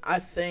 then I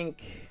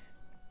think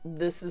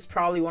this is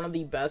probably one of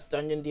the best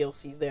dungeon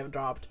DLCs they have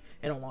dropped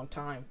in a long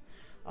time.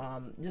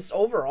 Just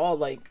overall,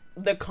 like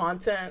the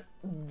content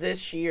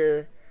this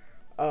year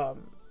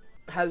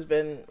has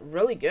been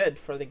really good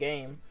for the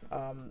game.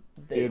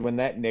 Dude, when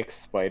that Nyx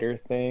spider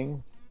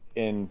thing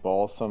in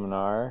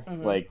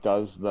Balsaminar like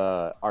does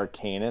the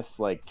Arcanist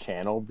like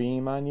channel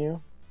beam on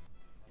you,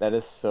 That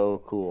is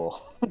so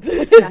cool. That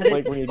is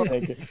Like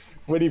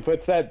when he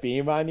puts that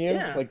beam on you,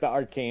 Yeah. like the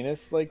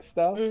Arcanist like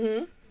stuff.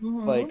 Mhm.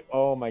 Like,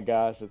 oh my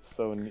gosh, it's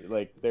so neat.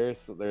 Like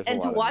there's And a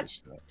to lot watch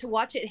of neat stuff. to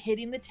watch it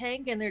hitting the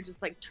tank, and they're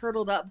just like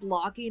turtled up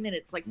blocking, and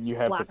it's like You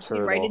have to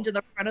splashing right turtle. into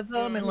the front of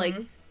them, and like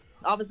Mhm.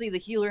 obviously the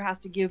healer has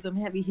to give them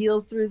heavy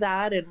heals through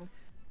that, and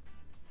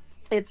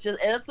it's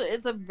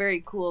a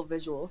very cool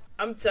visual.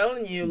 I'm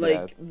telling you,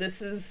 Yeah. like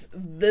this is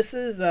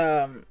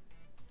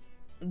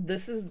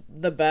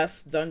the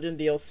best dungeon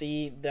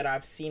DLC that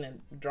I've seen it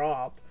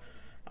drop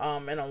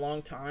in a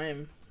long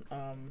time,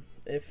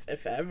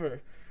 if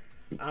ever.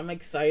 I'm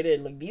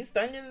excited. Like these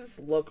dungeons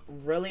look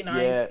really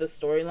nice. Yeah. The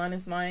storyline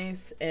is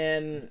nice,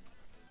 and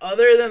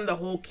other than the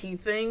whole key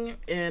thing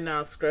in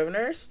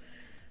Scriveners,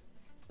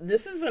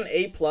 this is an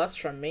A+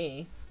 from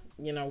me.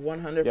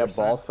 100%. Yeah,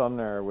 Ball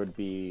Sumner would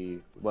be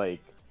like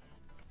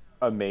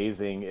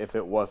amazing if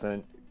it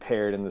wasn't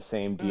paired in the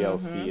same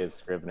DLC as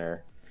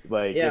Scrivener.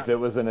 Like Yeah. if it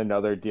was in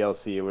another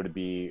DLC,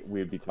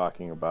 we'd be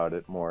talking about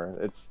it more.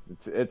 It's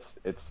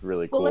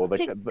really cool. Well, let's Like,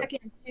 take a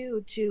second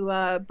too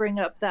to bring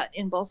up that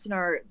in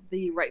Bolsonar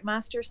the Right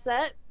Master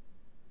set.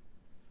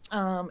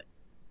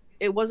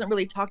 It wasn't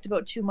really talked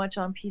about too much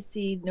on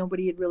PC.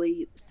 Nobody had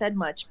really said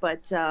much,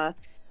 but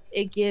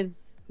it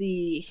gives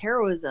the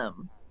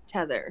heroism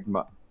tether.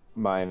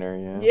 minor,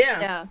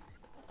 yeah. Yeah.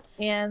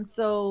 And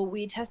so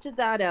we tested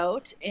that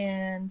out,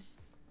 and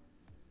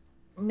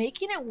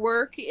making it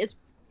work is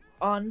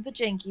on the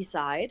janky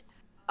side.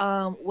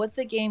 What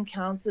the game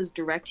counts as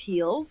direct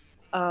heals.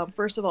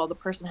 First of all, the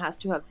person has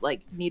to have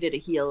like needed a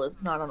heal.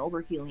 It's not on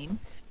overhealing,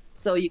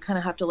 so you kind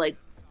of have to like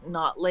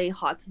not lay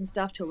hots and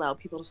stuff to allow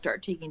people to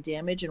start taking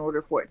damage in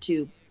order for it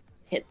to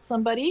hit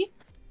somebody.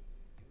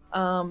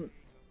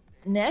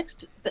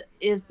 Next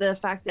is the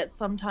fact that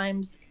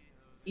sometimes,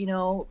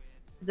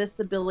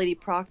 this ability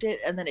procced it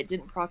and then it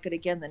didn't proc it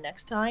again the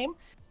next time.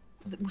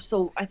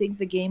 So I think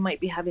the game might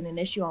be having an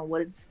issue on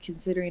what it's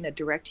considering a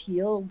direct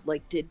heal.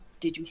 Like, did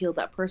you heal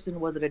that person?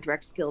 Was it a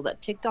direct skill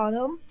that ticked on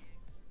them?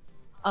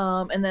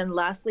 And then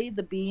lastly,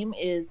 the beam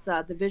is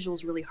the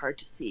visual's really hard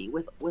to see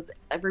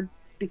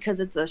because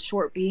it's a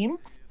short beam,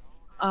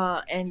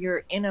 and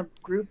you're in a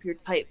group, you're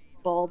tight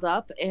balled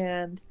up,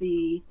 and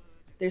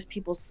there's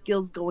people's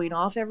skills going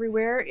off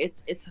everywhere.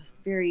 It's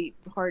very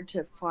hard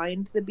to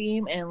find the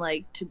beam and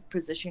like to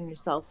position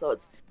yourself so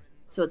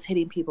it's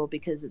hitting people,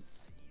 because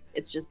it's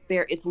just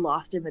it's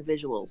lost in the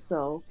visuals.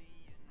 So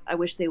I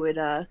wish they would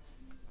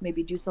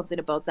maybe do something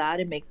about that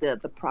and make the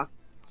proc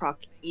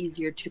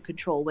easier to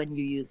control when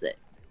you use it.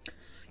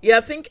 Yeah,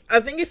 I think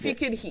if you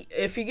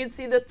could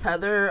see the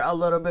tether a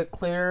little bit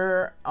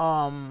clearer,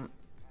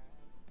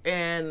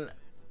 and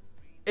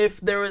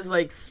if there was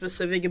like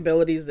specific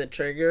abilities that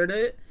triggered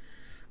it,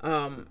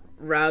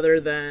 rather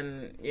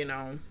than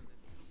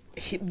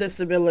this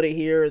ability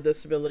here or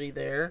this ability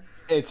there.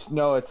 It's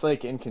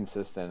like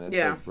inconsistent.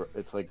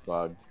 It's like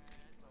bugged.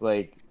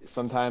 Like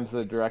sometimes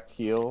the direct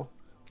heal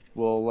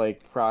will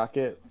like proc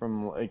it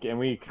from like, and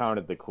we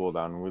counted the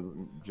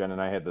cooldown. Jen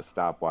and I had the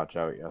stopwatch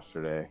out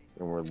yesterday,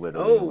 and we're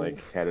literally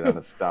like had it on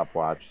a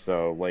stopwatch.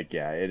 So like,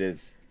 yeah,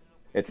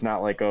 it's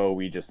not like, oh,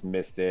 we just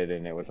missed it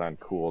and it was on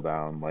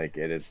cooldown. Like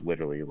it is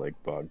literally like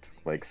bugged.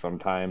 Like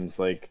sometimes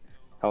like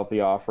Healthy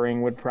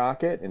Offering would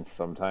proc it, and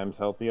sometimes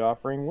Healthy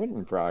Offering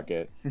wouldn't proc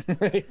it.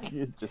 Like,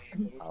 it just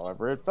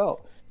however it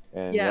felt.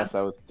 And yes,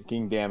 I was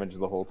taking damage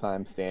the whole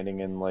time,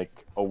 standing in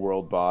like a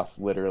world boss,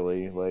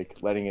 literally like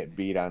letting it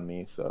beat on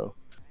me. So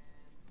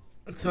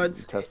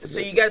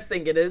you guys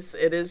think it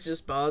is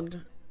just bugged?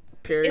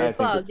 Period. It's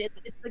bugged.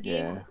 It's the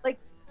game. Yeah. Like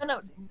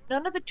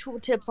none of the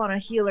tooltips on a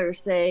healer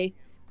say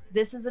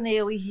this is an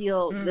AoE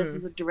heal, this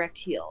is a direct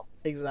heal.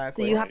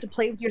 Exactly. So you have to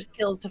play with your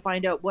skills to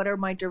find out what are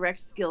my direct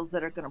skills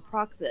that are going to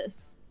proc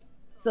this.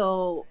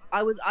 So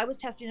I was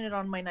testing it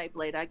on my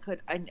Nightblade. I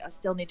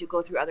still need to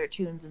go through other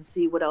tunes and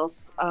see what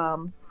else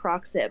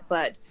procs it.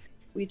 But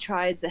we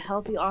tried the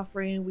Healthy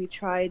Offering. We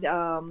tried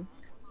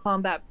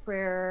Combat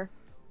Prayer.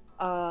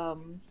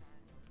 I'm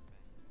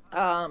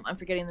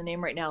forgetting the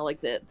name right now.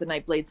 Like the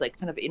Nightblade's like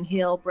kind of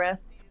inhale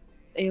breath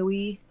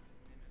AoE.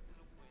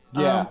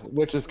 Yeah,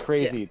 which is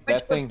crazy.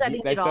 Which was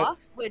setting it off,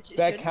 which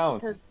that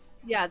counts. Because,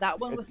 yeah, that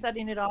one was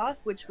setting it off,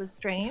 which was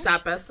strange.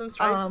 Sap Essence,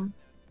 right?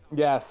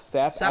 Yeah,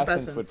 Sap Essence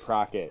Essence would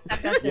proc it.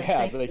 Yeah,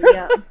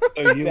 yeah.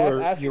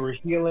 So you were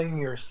healing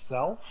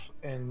yourself,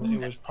 and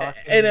it was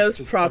procking. And it was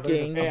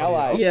procking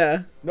allies.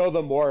 Yeah. No,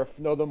 the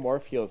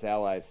morph heals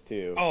allies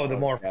too. Oh, the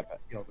morph.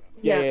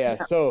 Yeah.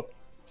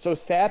 So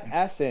Sap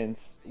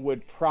Essence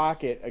would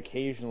proc it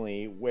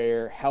occasionally,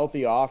 where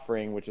Healthy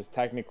Offering, which is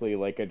technically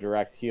like a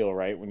direct heal,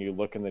 right? When you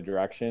look in the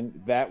direction,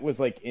 that was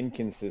like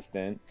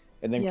inconsistent,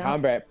 and then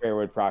Combat Prayer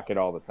would proc it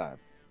all the time.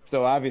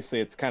 So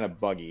obviously it's kind of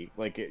buggy.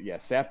 Like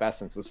Sap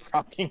Essence was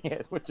procking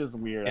it, which is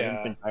weird. I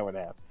didn't think I would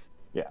have.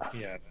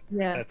 Yeah.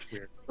 That's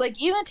weird. Like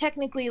even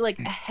technically, like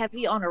a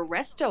heavy on a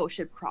resto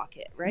should proc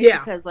it, right? Yeah.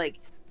 Because like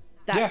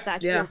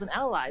that heals an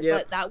ally,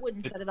 but that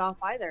wouldn't set it off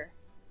either.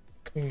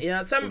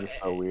 Yeah, so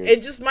weird.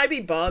 It just might be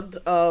bugged.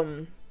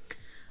 I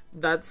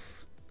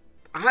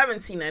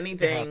haven't seen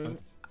anything.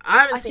 I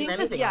haven't I seen think that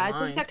anything yeah, I think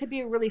online. that could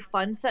be a really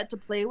fun set to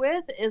play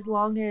with as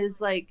long as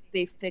like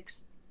they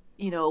fix,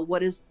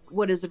 what is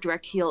a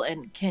direct heal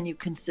and can you Yep.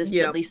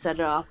 consistently set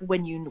it off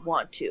when you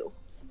want to.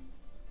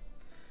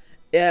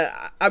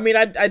 Yeah, I mean,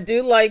 I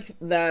do like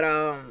that.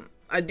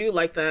 I do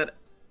like that.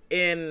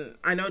 In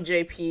I know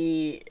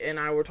JP and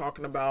I were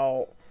talking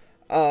about,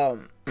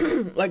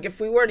 like if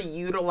we were to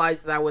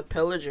utilize that with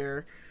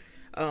Pillager,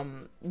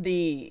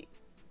 the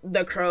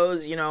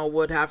crows,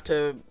 would have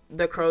to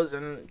the crows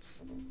and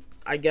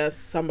I guess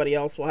somebody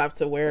else will have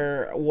to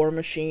wear War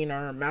Machine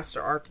or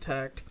Master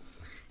Architect,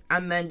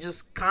 and then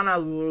just kind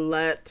of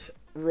let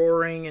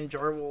Roaring and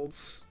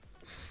Jorvals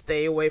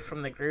stay away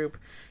from the group.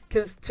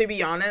 Because to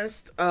be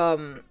honest,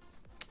 I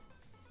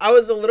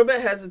was a little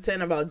bit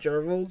hesitant about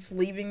Jorvals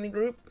leaving the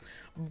group,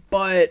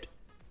 but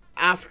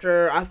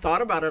after I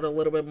thought about it a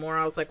little bit more,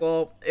 I was like,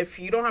 well, if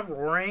you don't have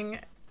Roaring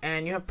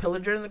and you have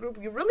Pillager in the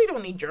group, you really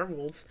don't need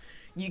Jorvals.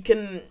 You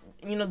can,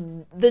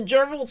 the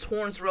Jorvals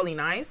horn's really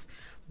nice,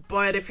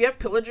 but if you have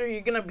Pillager,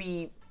 you're gonna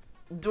be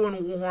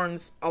doing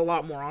horns a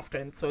lot more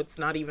often, so it's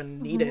not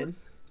even needed.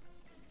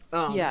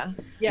 Yeah,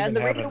 and the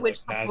rate having, at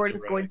which like, support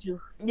is faster going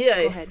to.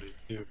 Yeah, Go ahead.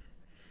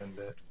 And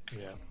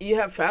yeah. you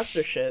have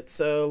faster shit,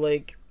 so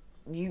like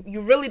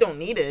you really don't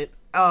need it.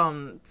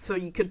 So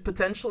you could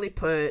potentially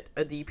put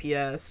a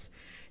DPS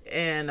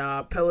and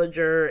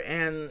Pillager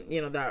and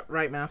that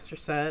right master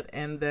set,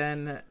 and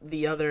then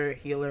the other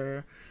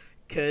healer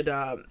could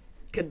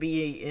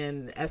be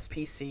in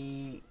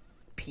SPC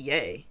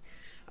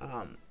PA,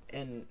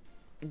 and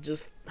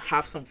just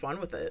have some fun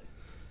with it.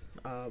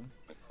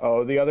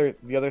 Oh, the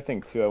other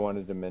thing too I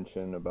wanted to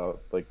mention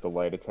about like the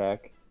light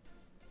attack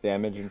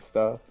damage and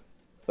stuff.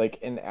 Like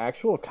in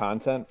actual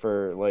content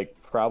for like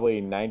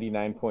probably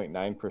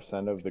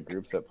 99.9% of the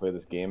groups that play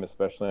this game,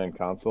 especially on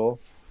console,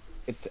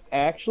 it's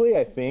actually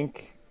I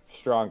think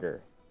stronger.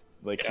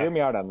 Like hear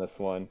me out on this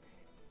one.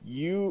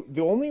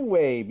 The only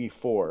way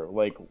before,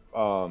 like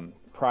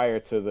prior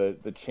to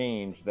the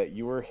change, that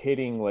you were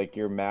hitting like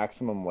your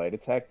maximum light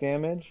attack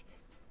damage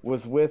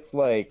was with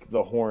like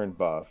the horn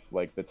buff,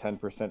 like the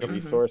 10%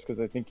 resource, because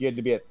I think you had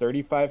to be at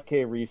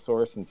 35k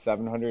resource and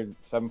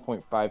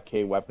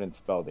 7.5k weapon and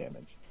spell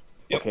damage.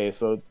 Yep. Okay,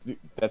 so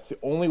that's the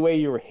only way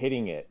you were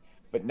hitting it.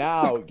 But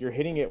now you're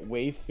hitting it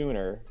way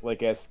sooner,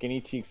 like as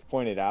Skinny Cheeks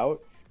pointed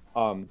out.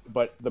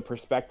 But the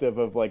perspective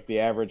of like the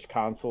average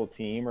console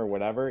team or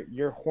whatever,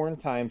 your horn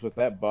times with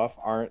that buff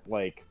aren't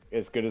like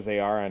as good as they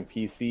are on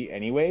PC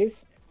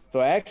anyways. So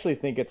I actually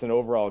think it's an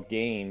overall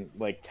gain,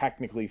 like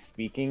technically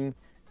speaking,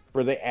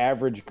 for the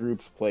average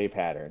group's play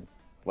pattern.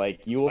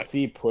 Like you will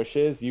see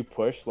pushes, you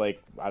push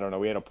like, I don't know,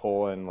 we had a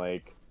poll in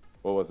like,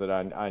 what was it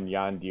on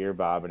Yondir,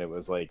 Bob, and it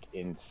was like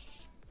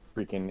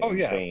freaking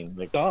insane.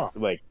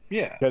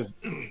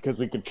 Because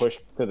we could push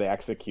to the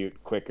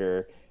execute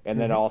quicker, and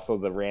then also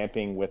the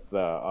ramping with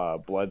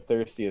the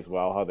bloodthirsty as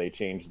well, how they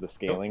changed the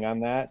scaling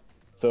on that.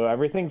 So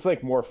everything's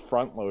like more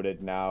front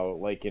loaded now,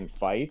 like in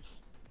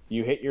fights.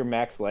 You hit your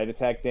max light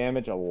attack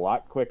damage a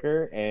lot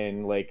quicker,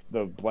 and like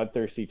the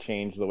bloodthirsty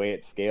changed the way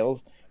it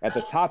scales. At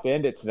the top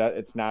end, it's not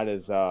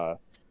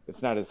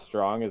as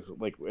strong as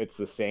like it's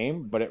the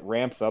same, but it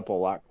ramps up a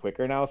lot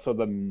quicker now. So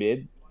the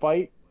mid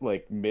part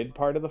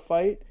of the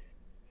fight,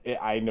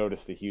 I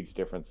noticed a huge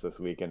difference this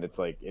week, and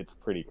it's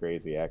pretty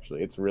crazy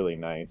actually. It's really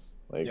nice.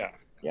 Like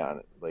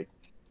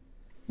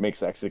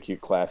makes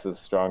execute classes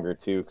stronger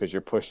too, because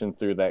you're pushing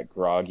through that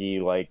groggy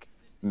like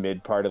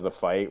mid part of the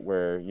fight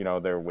where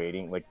they're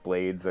waiting, like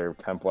blades or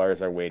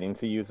templars are waiting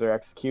to use their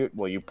execute.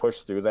 Well, you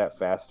push through that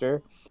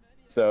faster,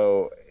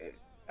 so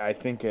I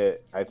think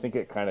it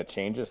kind of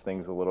changes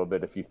things a little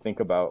bit if you think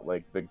about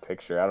like big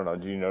picture. I don't know,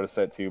 did you notice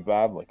that too,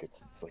 Bob? Like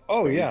it's like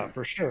crazy. Yeah,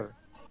 for sure,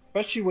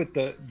 especially with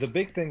the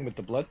big thing with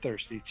the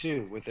bloodthirsty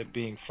too, with it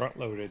being front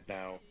loaded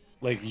now.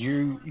 Like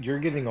you're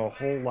getting a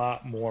whole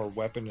lot more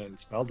weapon and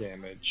spell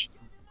damage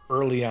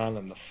early on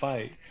in the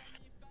fight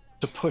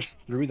to push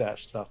through that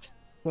stuff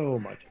so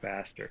much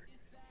faster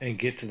and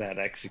get to that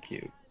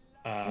execute.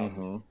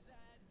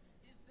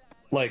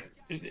 Like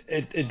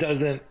it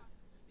doesn't,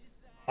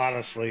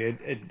 honestly,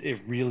 it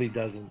really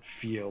doesn't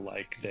feel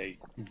like they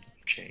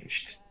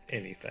changed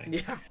anything.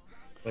 Yeah.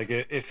 Like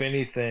if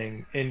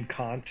anything, in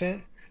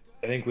content,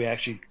 I think we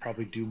actually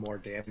probably do more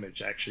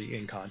damage actually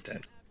in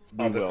content.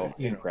 We will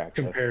in practice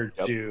compared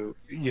to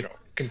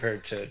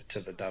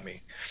the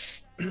dummy.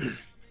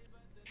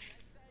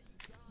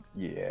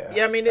 Yeah,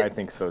 I mean, I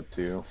think so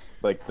too.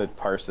 Like the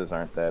parses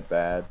aren't that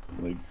bad.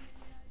 Like,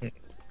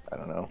 I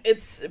don't know.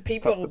 It's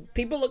people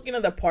looking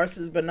at the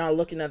parses but not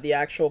looking at the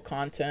actual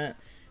content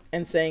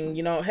and saying,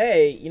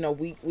 hey,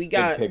 we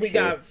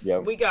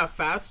got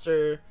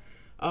faster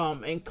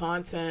in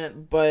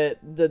content, but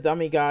the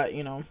dummy got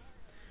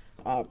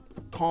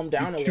calmed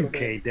down a little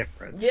bit. 2K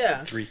difference.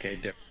 Yeah.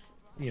 3K difference.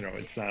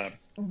 It's not.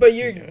 But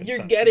you're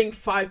getting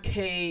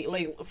 5K,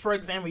 like for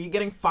example, you're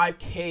getting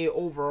 5K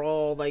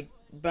overall, like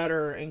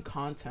better in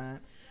content.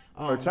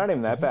 Or it's not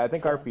even that bad. I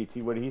think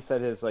RPT, what he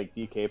said, his like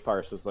DK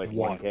parse was like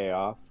 1K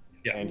off.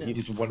 Yeah, and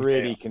he's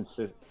pretty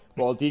consistent.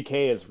 Well,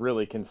 DK is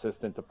really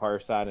consistent to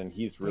parse on, and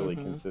he's really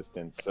Mm-hmm.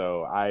 consistent.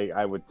 So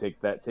I would take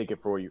it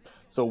for you.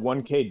 So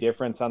 1K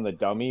difference on the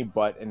dummy,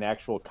 but in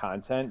actual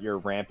content, you're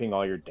ramping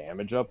all your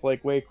damage up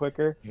like way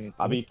quicker.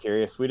 I'll Mhm. be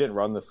curious. We didn't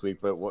run this week,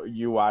 but what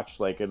you watched,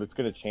 like it's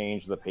going to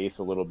change the pace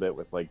a little bit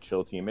with like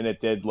Chill Team, and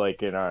it did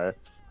like in our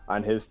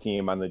on his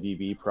team on the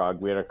DB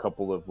prog. We had a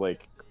couple of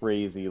like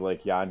crazy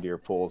like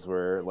Yondir pulls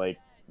where like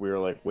we were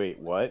like, wait,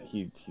 what?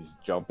 He's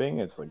jumping.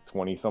 It's like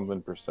 20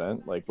 something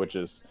percent, like which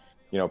is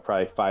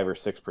probably 5 or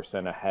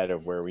 6% ahead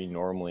of where we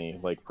normally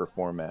like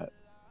perform at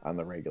on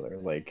the regular.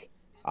 Like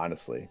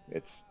honestly,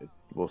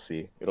 we'll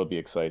see. It'll be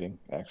exciting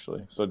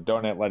actually. So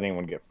don't let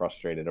anyone get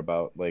frustrated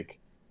about like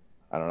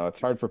I don't know.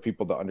 It's hard for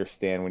people to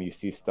understand when you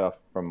see stuff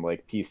from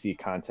like PC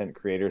content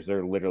creators.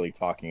 They're literally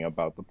talking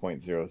about the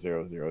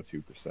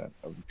 0.0002%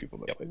 of the people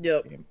that Yep. play this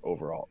Yep. game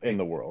overall in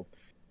the world.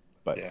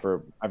 But Yeah.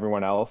 for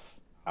everyone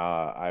else,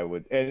 I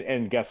would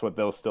and guess what?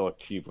 They'll still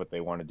achieve what they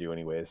want to do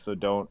anyways. So I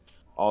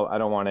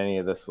don't want any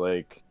of this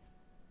like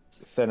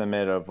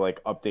sentiment of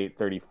like update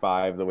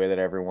 35 the way that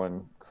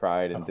everyone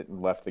cried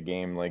and left the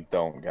game. Like,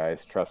 don't,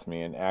 guys, trust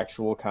me. In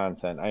actual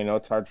content, I know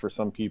it's hard for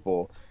some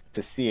people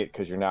to see it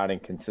because you're not in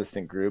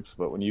consistent groups,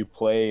 but when you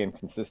play in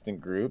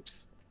consistent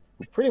groups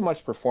who pretty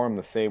much perform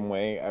the same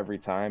way every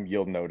time,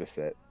 you'll notice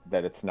it,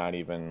 that it's not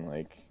even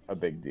like a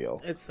big deal.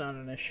 It's not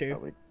an issue.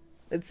 Like,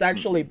 It's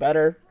actually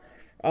better.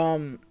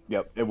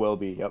 yep, it will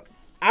be. Yep.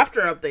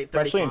 After update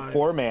 35. Especially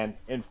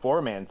in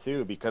four man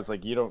too, because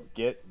like you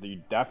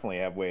definitely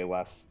have way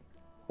less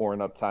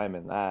 4-and-up time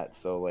in that.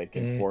 So like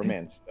in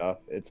 4-man stuff,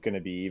 it's going to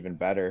be even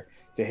better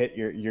to hit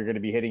you're going to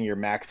be hitting your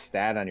max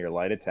stat on your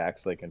light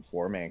attacks like in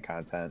 4-man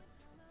content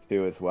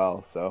too as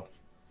well. So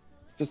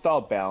just all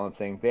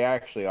balancing. They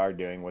actually are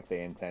doing what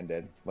they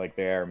intended. Like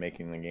they are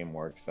making the game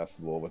more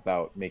accessible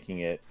without making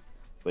it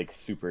like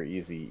super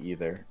easy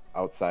either,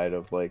 outside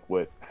of like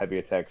what heavy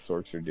attack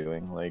sorts are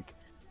doing. Like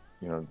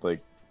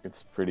like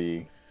it's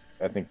pretty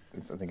I think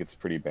it's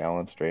pretty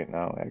balanced right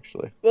now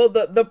actually. Well,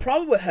 the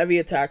problem with heavy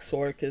attack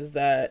Sork is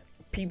that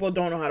people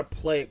don't know how to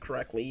play it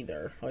correctly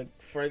either. Like,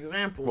 for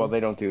example... Well, they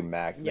don't do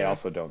max. Yeah. They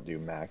also don't do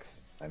max.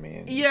 I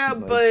mean... Yeah,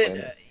 like,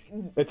 but...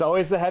 It's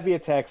always the heavy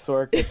attack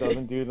Sork that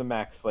doesn't do the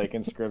max, like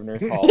in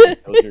Scrivener's Hall.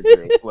 Those are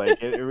group.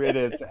 Like, it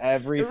is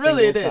every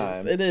single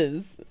time. It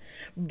is.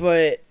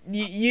 But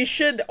you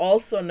should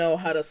also know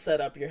how to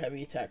set up your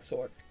heavy attack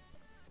Sork.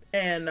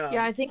 And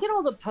yeah, I think in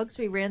all the pugs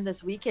we ran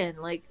this weekend,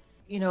 like,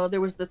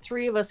 there was the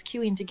 3 of us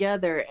queuing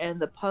together, and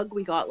the pug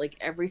we got like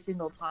every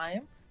single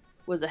time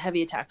was a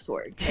heavy attack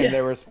sword. And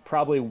there was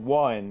probably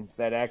one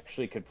that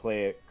actually could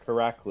play it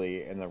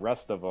correctly, and the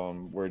rest of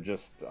them were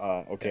just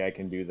okay, I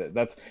can do that.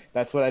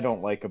 That's what I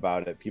don't like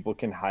about it. People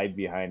can hide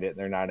behind it, and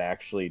they're not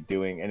actually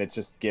doing, and it's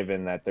just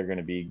given that they're going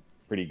to be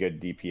pretty good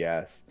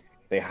DPS.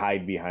 They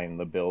hide behind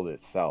the build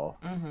itself.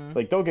 Mm-hmm.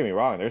 Like, don't get me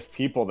wrong, there's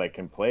people that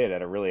can play it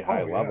at a really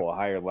high level, a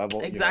higher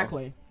level.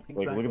 Exactly.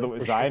 Like, look at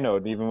the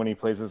Zinode, even when he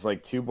plays his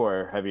like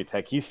 2-bore heavy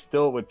attack, he's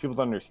still, what people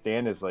don't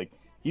understand is like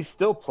he's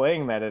still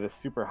playing that at a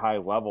super high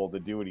level to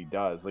do what he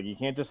does. Like, you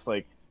can't just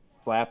like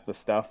slap the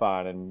stuff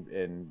on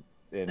and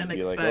be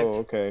expect. like, oh,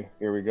 okay,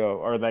 here we go.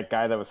 Or that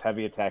guy that was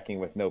heavy attacking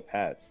with no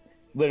pets.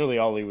 Literally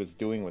all he was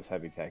doing was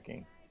heavy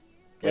attacking.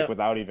 Like,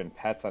 without even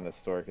pets on his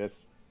sword.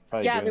 That's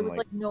probably there was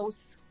like no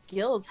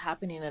skills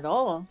happening at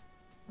all.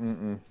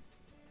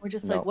 We're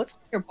just like, what's on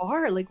your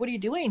bar? Like, what are you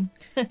doing?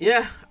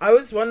 Yeah, I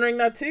was wondering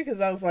that too, because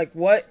I was like,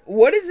 what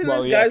is in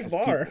this guy's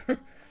bar?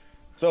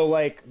 So,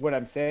 like, what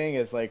I'm saying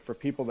is, like, for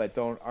people that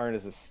aren't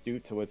as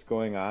astute to what's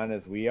going on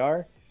as we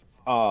are,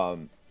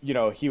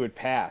 he would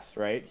pass,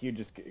 right? He would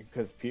just,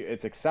 because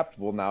it's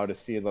acceptable now to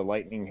see the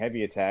lightning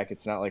heavy attack.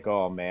 It's not like,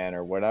 oh man,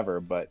 or whatever,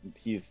 but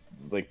he's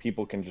like,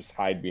 people can just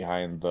hide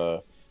behind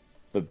the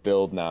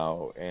build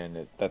now,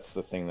 and that's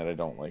the thing that I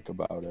don't like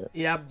about it.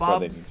 Yeah,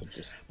 Bob's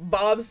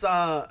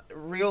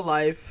real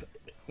life,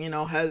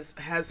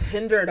 has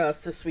hindered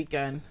us this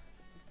weekend.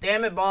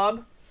 Damn it,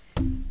 Bob.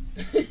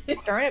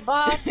 Darn it,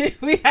 Bob.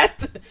 We had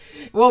to.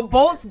 Well,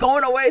 Bolt's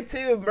going away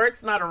too.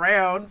 Merc's not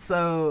around,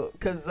 so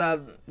because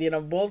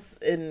Bolt's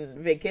in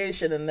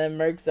vacation and then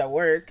Merc's at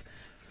work.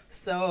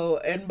 So,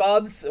 and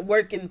Bob's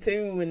working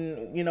too,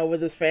 and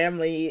with his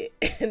family,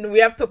 and we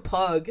have to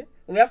pug.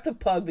 We have to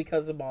pug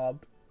because of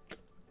Bob.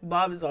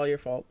 Bob, is all your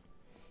fault.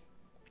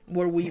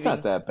 We're weaving. It's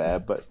not that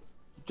bad, but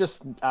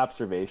just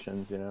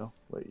observations,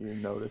 what you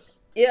notice.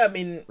 Yeah, I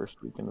mean,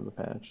 first weekend of the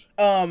patch.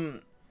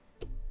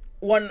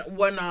 One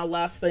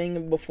last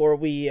thing before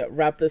we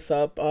wrap this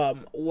up.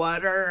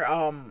 What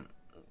are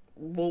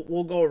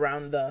we'll go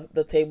around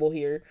the table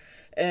here,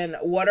 and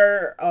what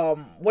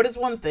is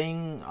one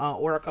thing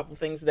or a couple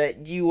things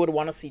that you would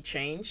want to see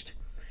changed?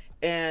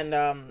 And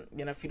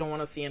if you don't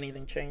want to see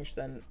anything changed,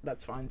 then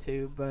that's fine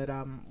too. But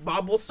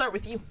Bob, we'll start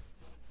with you.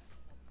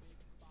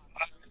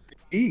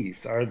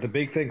 Keys are the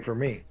big thing for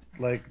me.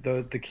 Like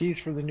the keys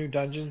for the new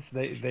dungeons,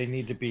 they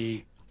need to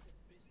be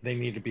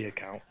a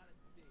count.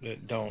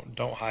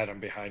 Don't hide them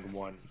behind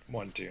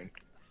one tune.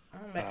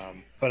 Oh,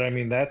 but I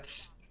mean that's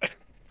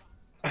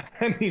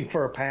I mean,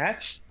 for a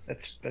patch,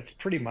 that's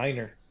pretty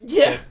minor.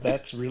 Yeah.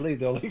 That's really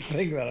the only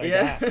thing that I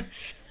Yeah. got.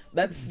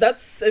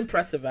 That's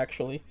impressive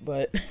actually.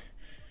 But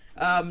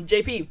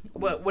JP,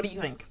 what do you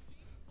think?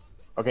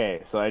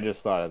 Okay, so I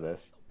just thought of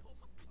this.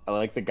 I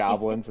like the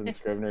goblins in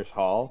Scrivener's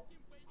Hall.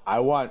 I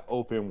want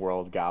open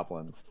world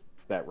goblins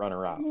that run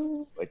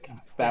around. Like that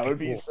That'd would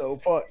be be cool. so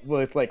fun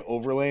with like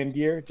overland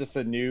gear. Just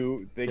a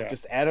new. They Yeah.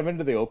 just add them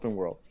into the open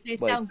world.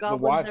 Chase Like down the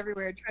goblins wa-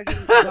 everywhere,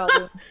 treasure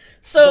goblins.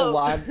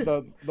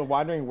 So the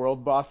wandering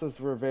world bosses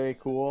were very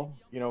cool.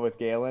 You know, with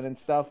Galen and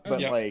stuff. But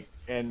Yeah. like,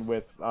 and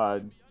with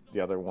the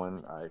other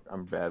one,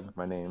 I'm bad with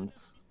my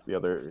names. The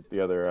other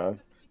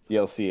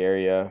DLC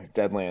area,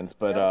 Deadlands.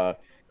 But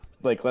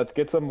like let's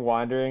get some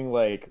wandering,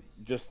 like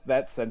just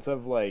that sense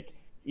of like,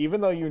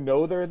 even though you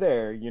know they're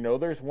there, you know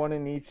there's one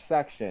in each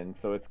section,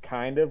 so it's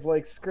kind of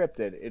like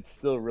scripted. It's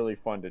still really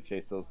fun to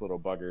chase those little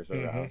buggers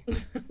around.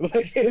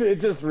 Like it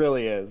just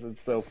really is.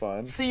 It's so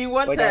fun. so you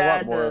want Like, to I want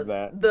add more of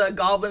that. the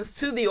goblins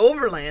to the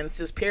overlands,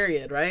 just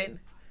period, right?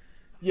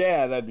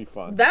 Yeah, that'd be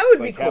fun. That would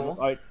Like, be cool.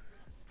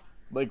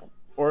 like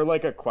or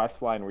like a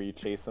quest line where you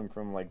chase them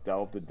from like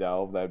delve to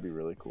delve. That'd be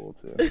really cool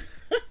too.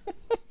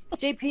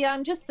 JP,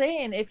 I'm just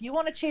saying, if you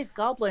want to chase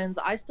goblins,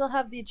 I still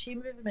have the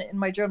achievement in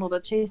my journal to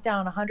chase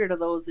down 100 of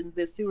those in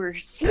the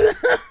sewers.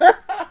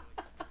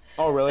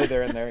 Oh, really?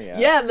 They're in there? Yeah.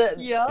 Yeah, yeah. That's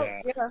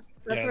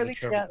Yeah, where the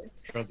they get.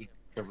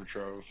 Treasure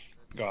trove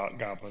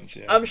goblins.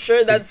 Yeah, I'm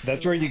sure that's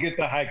where you get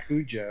the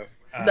Haikujo.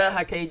 the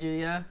Hakeju,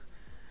 yeah.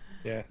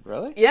 Yeah.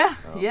 Really? Yeah,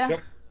 Oh. yeah. Yep.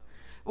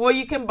 Well,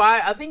 you can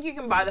buy. I think you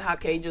can buy the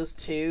Hakejus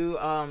too,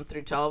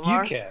 through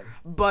Televar. You can.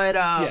 But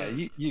Yeah,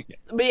 you can.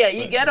 but yeah,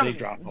 you But get they them.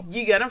 drop 'em.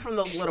 You get them from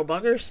those little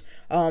buggers.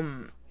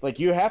 Like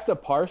you have to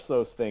parse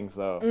those things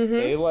though. Mhm.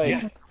 They like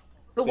Yeah.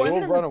 The They ones will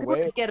in the run away.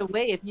 sewers get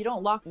away. If you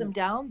don't lock them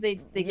down, they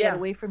Yeah. get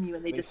away from you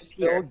and they they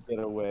disappear. still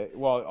get away.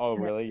 Well, oh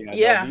really? Yeah.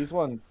 Yeah. No, these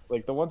ones,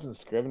 like the ones in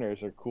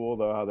Scriveners, are cool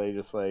though. How they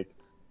just like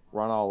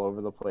run all over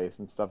the place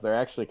and stuff. They're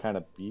actually kind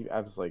of beat. I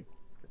was like,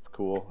 it's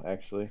cool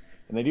actually.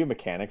 And they do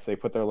mechanics. They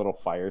put their little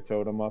fire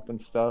totem up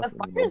and stuff. The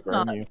and they'll fire's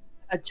burn not- you.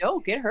 A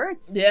joke. It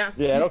hurts. Yeah.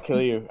 Yeah, it'll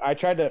kill you.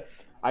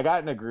 I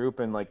got in a group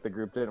and like the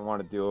group didn't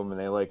want to do them and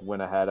they like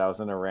went ahead. I was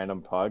in a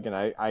random pug and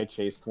I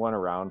chased one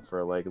around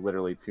for like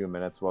literally 2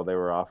 minutes while they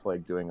were off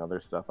like doing other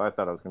stuff. I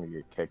thought I was gonna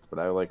get kicked, but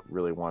I like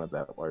really wanted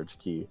that large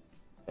key.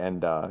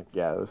 And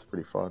yeah, it was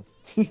pretty fun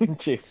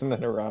chasing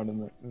it around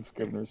in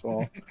Scrivener's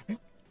Hall.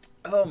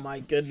 Oh my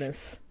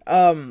goodness.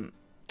 Jen,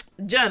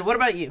 what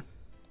about you?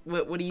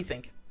 What do you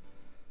think?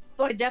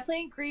 So I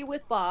definitely agree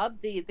with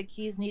Bob. The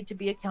keys need to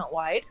be account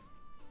wide.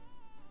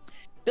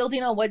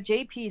 Building on what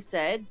JP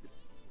said,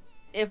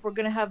 if we're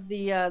gonna have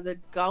the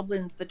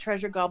goblins, the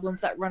treasure goblins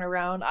that run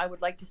around, I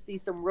would like to see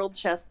some world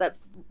chests that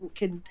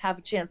can have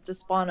a chance to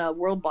spawn a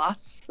world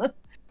boss.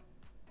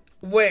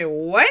 Wait,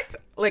 what?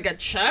 Like a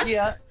chest?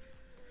 Yeah.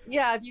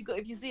 Yeah,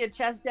 if you see a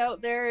chest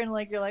out there and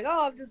like you're like,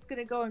 oh, I'm just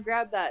gonna go and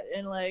grab that,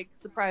 and like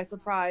surprise,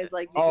 surprise,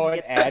 like you Oh, can an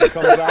get ad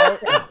comes out. Yeah,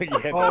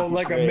 that'd Oh, be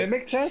like a great.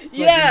 mimic test? Like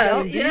Yeah,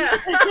 in D&D?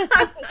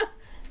 yeah.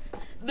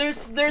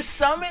 There's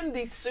some in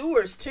the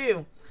sewers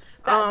too.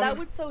 that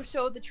would so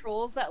show the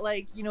trolls that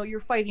like you're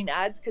fighting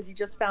ads because you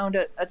just found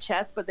a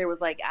chest, but there was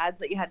like ads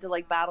that you had to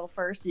like battle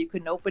first, so you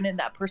couldn't open it. And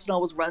that person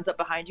always runs up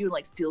behind you and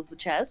like steals the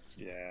chest.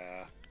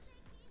 Yeah.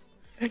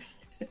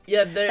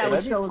 Yeah, That would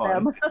that'd be show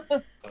fun.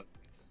 them.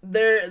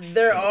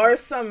 there are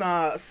some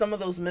of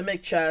those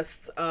mimic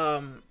chests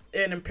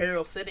in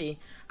Imperial City.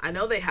 I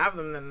know they have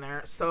them in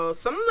there. So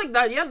something like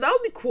that, yeah, that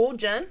would be cool,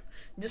 Jen.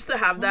 Just to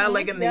have that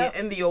like in yep.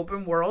 the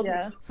open world.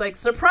 Yeah. It's like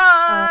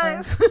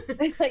surprise.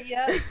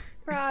 Yeah,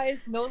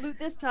 surprise, no loot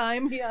this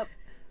time. Yep.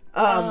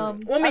 Well,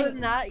 I mean, Other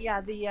than that, yeah,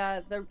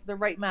 the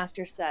right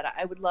master set.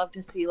 I would love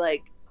to see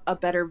like a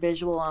better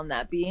visual on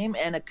that beam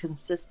and a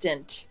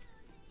consistent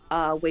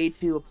way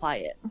to apply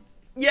it.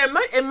 yeah,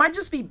 it might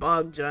just be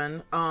bugged,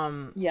 Jen.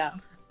 Yeah.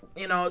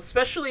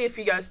 Especially if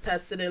you guys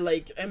tested it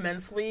like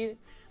immensely,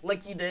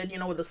 like you did,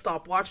 with the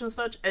stopwatch and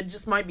such, it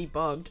just might be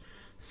bugged.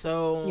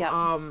 So,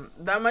 Yeah.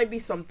 that might be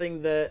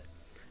something that,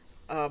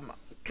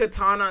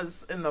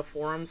 Katana's in the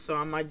forums, so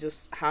I might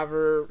just have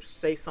her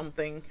say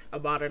something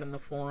about it in the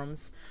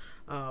forums.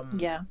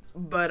 Yeah.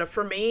 But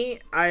for me,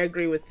 I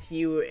agree with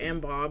you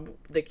and Bob,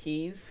 the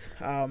keys.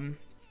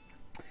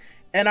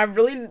 And I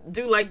really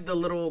do like the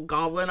little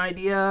goblin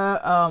idea,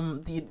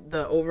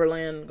 the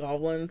overland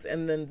goblins,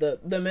 and then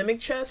the mimic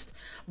chest.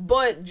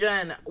 But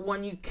Jen,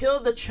 when you kill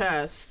the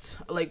chest,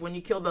 like when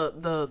you kill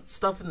the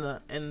stuff in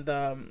the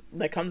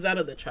that comes out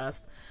of the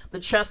chest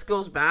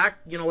goes back,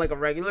 like a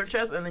regular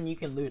chest, and then you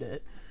can loot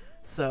it.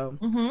 So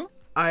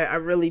I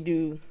really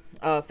do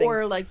think.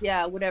 Or like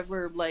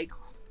whatever like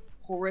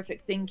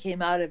horrific thing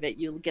came out of it,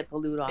 you'll get the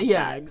loot on.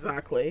 Yeah, that.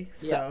 exactly.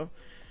 So,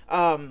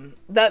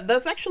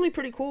 that's actually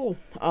pretty cool.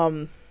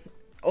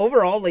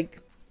 Overall, like,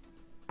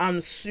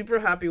 I'm super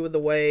happy with the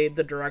way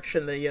the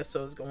direction that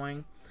ESO is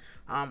going.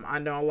 I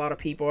know a lot of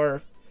people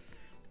are,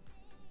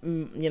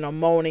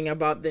 moaning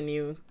about the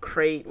new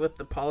crate with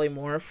the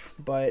polymorph,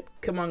 but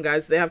come on,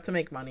 guys, they have to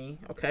make money,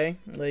 okay?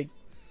 Like,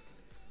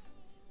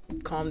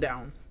 calm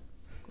down.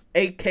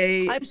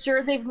 8K. I'm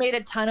sure they've made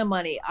a ton of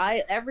money.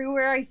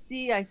 Everywhere I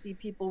see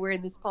people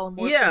wearing this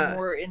polymorph Yeah.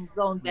 more in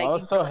zone begging. I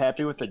was so for, like,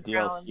 happy with the 50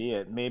 crowns. DLC.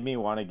 It made me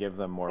want to give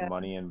them more Yeah.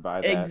 money and buy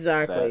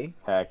Exactly.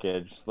 that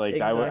package. Like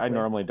Exactly. I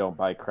normally don't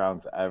buy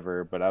crowns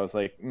ever, but I was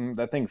like,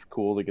 that thing's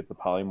cool to get the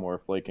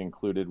polymorph like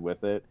included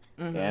with it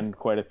and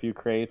quite a few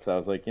crates. I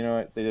was like, you know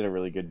what, they did a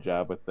really good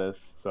job with this,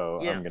 so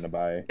Yeah. I'm gonna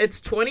buy.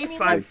 It's I mean, 25.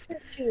 that's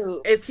fair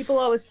too. It's- People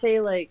always say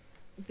like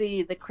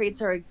the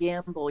crates are a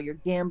gamble. You're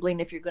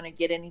gambling if you're going to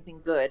get anything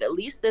good. At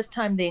least this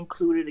time they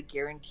included a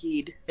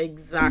guaranteed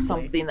Exactly.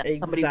 something that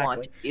somebody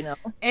wanted, you know.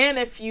 And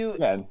if you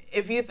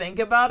think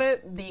about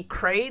it, the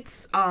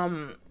crates,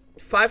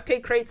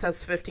 5K crates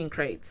has 15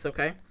 crates,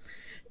 okay?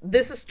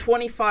 This is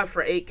 25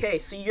 for 8K.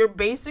 So you're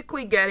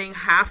basically getting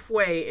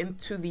halfway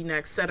into the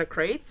next set of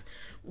crates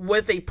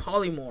with a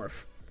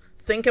polymorph.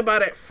 Think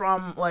about it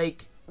from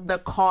like the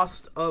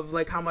cost of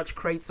like how much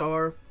crates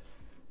are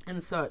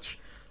and such.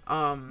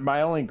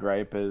 My only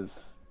gripe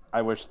is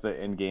I wish the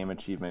in-game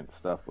achievement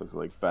stuff was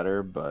like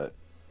better, but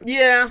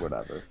yeah,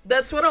 whatever.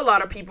 That's what a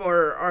lot of people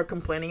are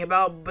complaining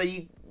about. But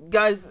you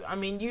guys, I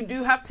mean, you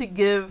do have to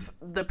give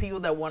the people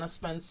that want to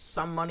spend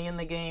some money in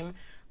the game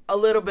a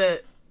little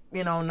bit,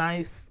 you know,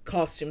 nice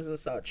costumes and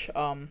such.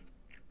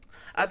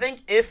 I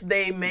think if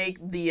they make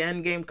the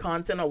end game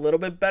content a little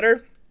bit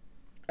better,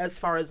 as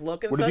far as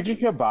look and What such. if you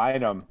just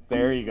combine them?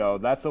 There you go.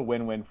 That's a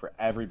win-win for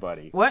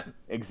everybody. What?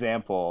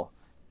 Example.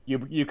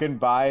 You can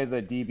buy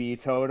the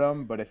DB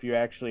totem, but if you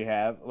actually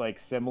have like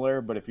similar,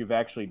 but if you've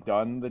actually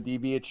done the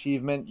DB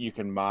achievement, you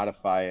can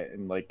modify it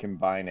and like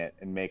combine it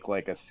and make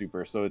like a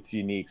super, so it's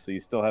unique. So you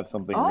still have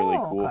something really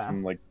cool okay.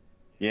 from like,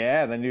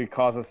 yeah. Then you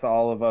cause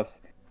all of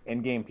us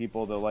in-game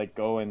people to like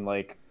go and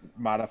like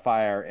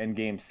modify our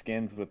in-game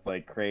skins with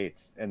like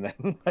crates, and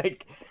then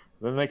like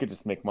then they could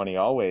just make money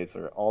always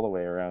or all the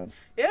way around.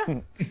 Yeah.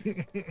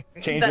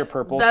 Change your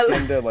purple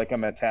skin to like a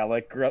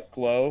metallic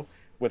glow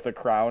with a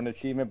crown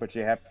achievement, but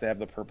you have to have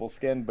the purple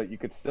skin, but you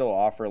could still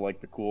offer like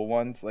the cool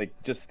ones, like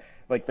just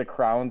like the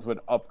crowns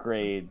would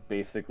upgrade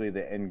basically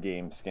the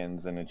in-game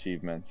skins and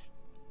achievements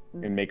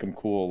and make them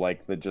cool,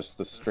 like the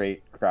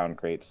straight crown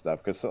crate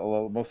stuff, because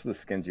most of the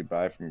skins you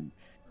buy from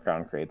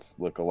crown crates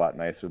look a lot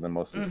nicer than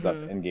most of the stuff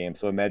in game.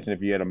 So imagine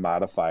if you had a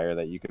modifier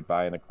that you could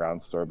buy in the crown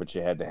store, but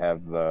you had to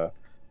have the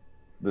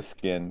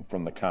skin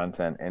from the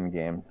content in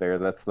game.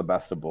 That's the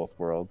best of both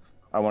worlds.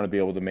 I want to be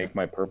able to make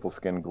my purple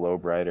skin glow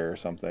brighter or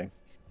something.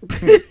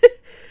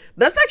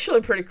 That's actually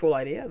a pretty cool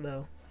idea,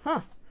 though.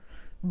 Huh.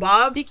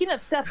 Bob? Speaking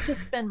of stuff to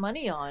spend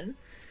money on,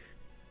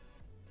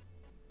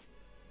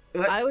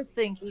 What? I was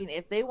thinking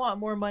if they want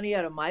more money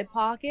out of my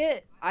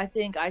pocket, I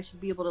think I should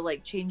be able to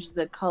like change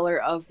the color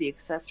of the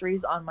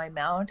accessories on my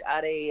mount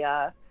at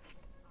a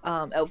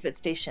outfit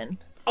station.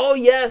 Oh,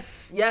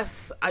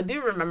 yes. I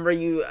do remember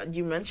you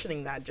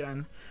mentioning that,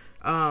 Jen.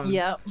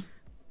 Yep.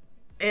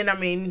 And I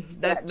mean,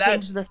 that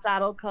change the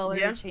saddle color,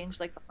 Yeah. change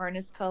like the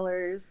harness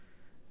colors.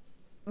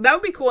 That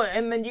would be cool,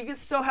 and then you can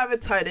still have it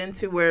tied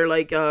into where,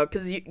 like,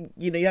 because you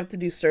know you have to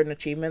do certain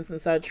achievements and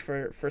such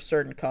for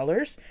certain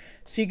colors,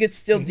 so you could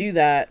still do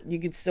that. You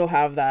could still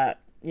have that,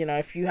 you know,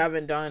 if you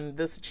haven't done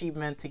this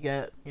achievement to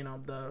get, you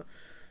know,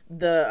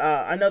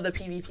 the I know the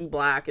PvP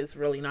black is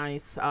really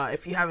nice.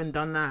 If you haven't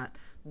done that,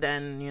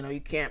 then you know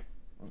you can't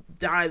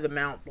dye the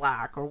mount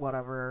black or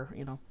whatever,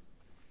 you know.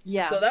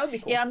 Yeah. So that would be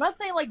cool. Yeah, I'm not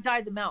saying like dye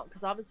the mount,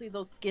 because obviously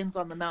those skins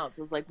on the mounts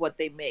is like what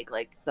they make.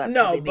 Like that's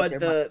how No, they make but their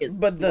the money, is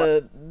but what-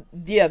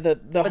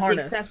 the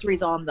harness. the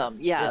accessories on them.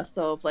 Yeah. Yeah.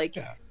 So if like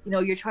you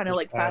know you're trying to Your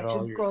like saddle,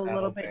 fashion your scroll a little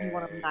saddle bit and you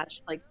want to bag.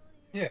 match like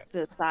Yeah.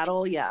 the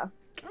saddle, yeah.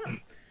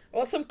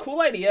 Well, some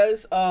cool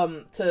ideas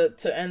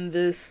to end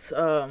this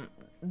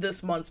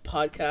this month's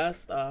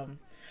podcast.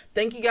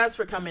 Thank you guys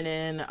for coming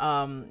in.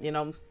 You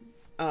know,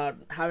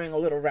 having a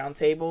little round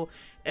table,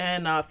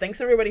 and thanks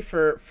everybody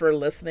for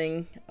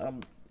listening.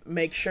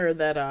 Make sure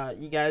that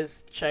you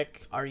guys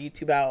check our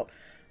YouTube out,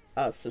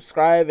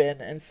 subscribe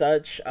and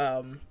such.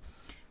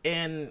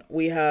 And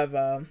we have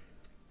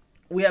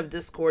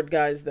Discord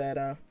guys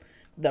that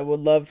would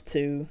love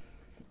to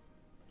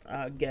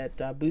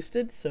get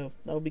boosted, so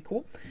that would be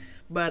cool.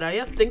 But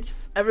yeah,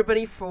 thanks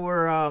everybody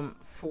for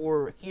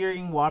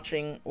hearing,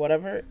 watching,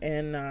 whatever,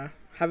 and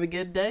have a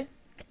good day.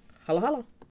 Holla holla.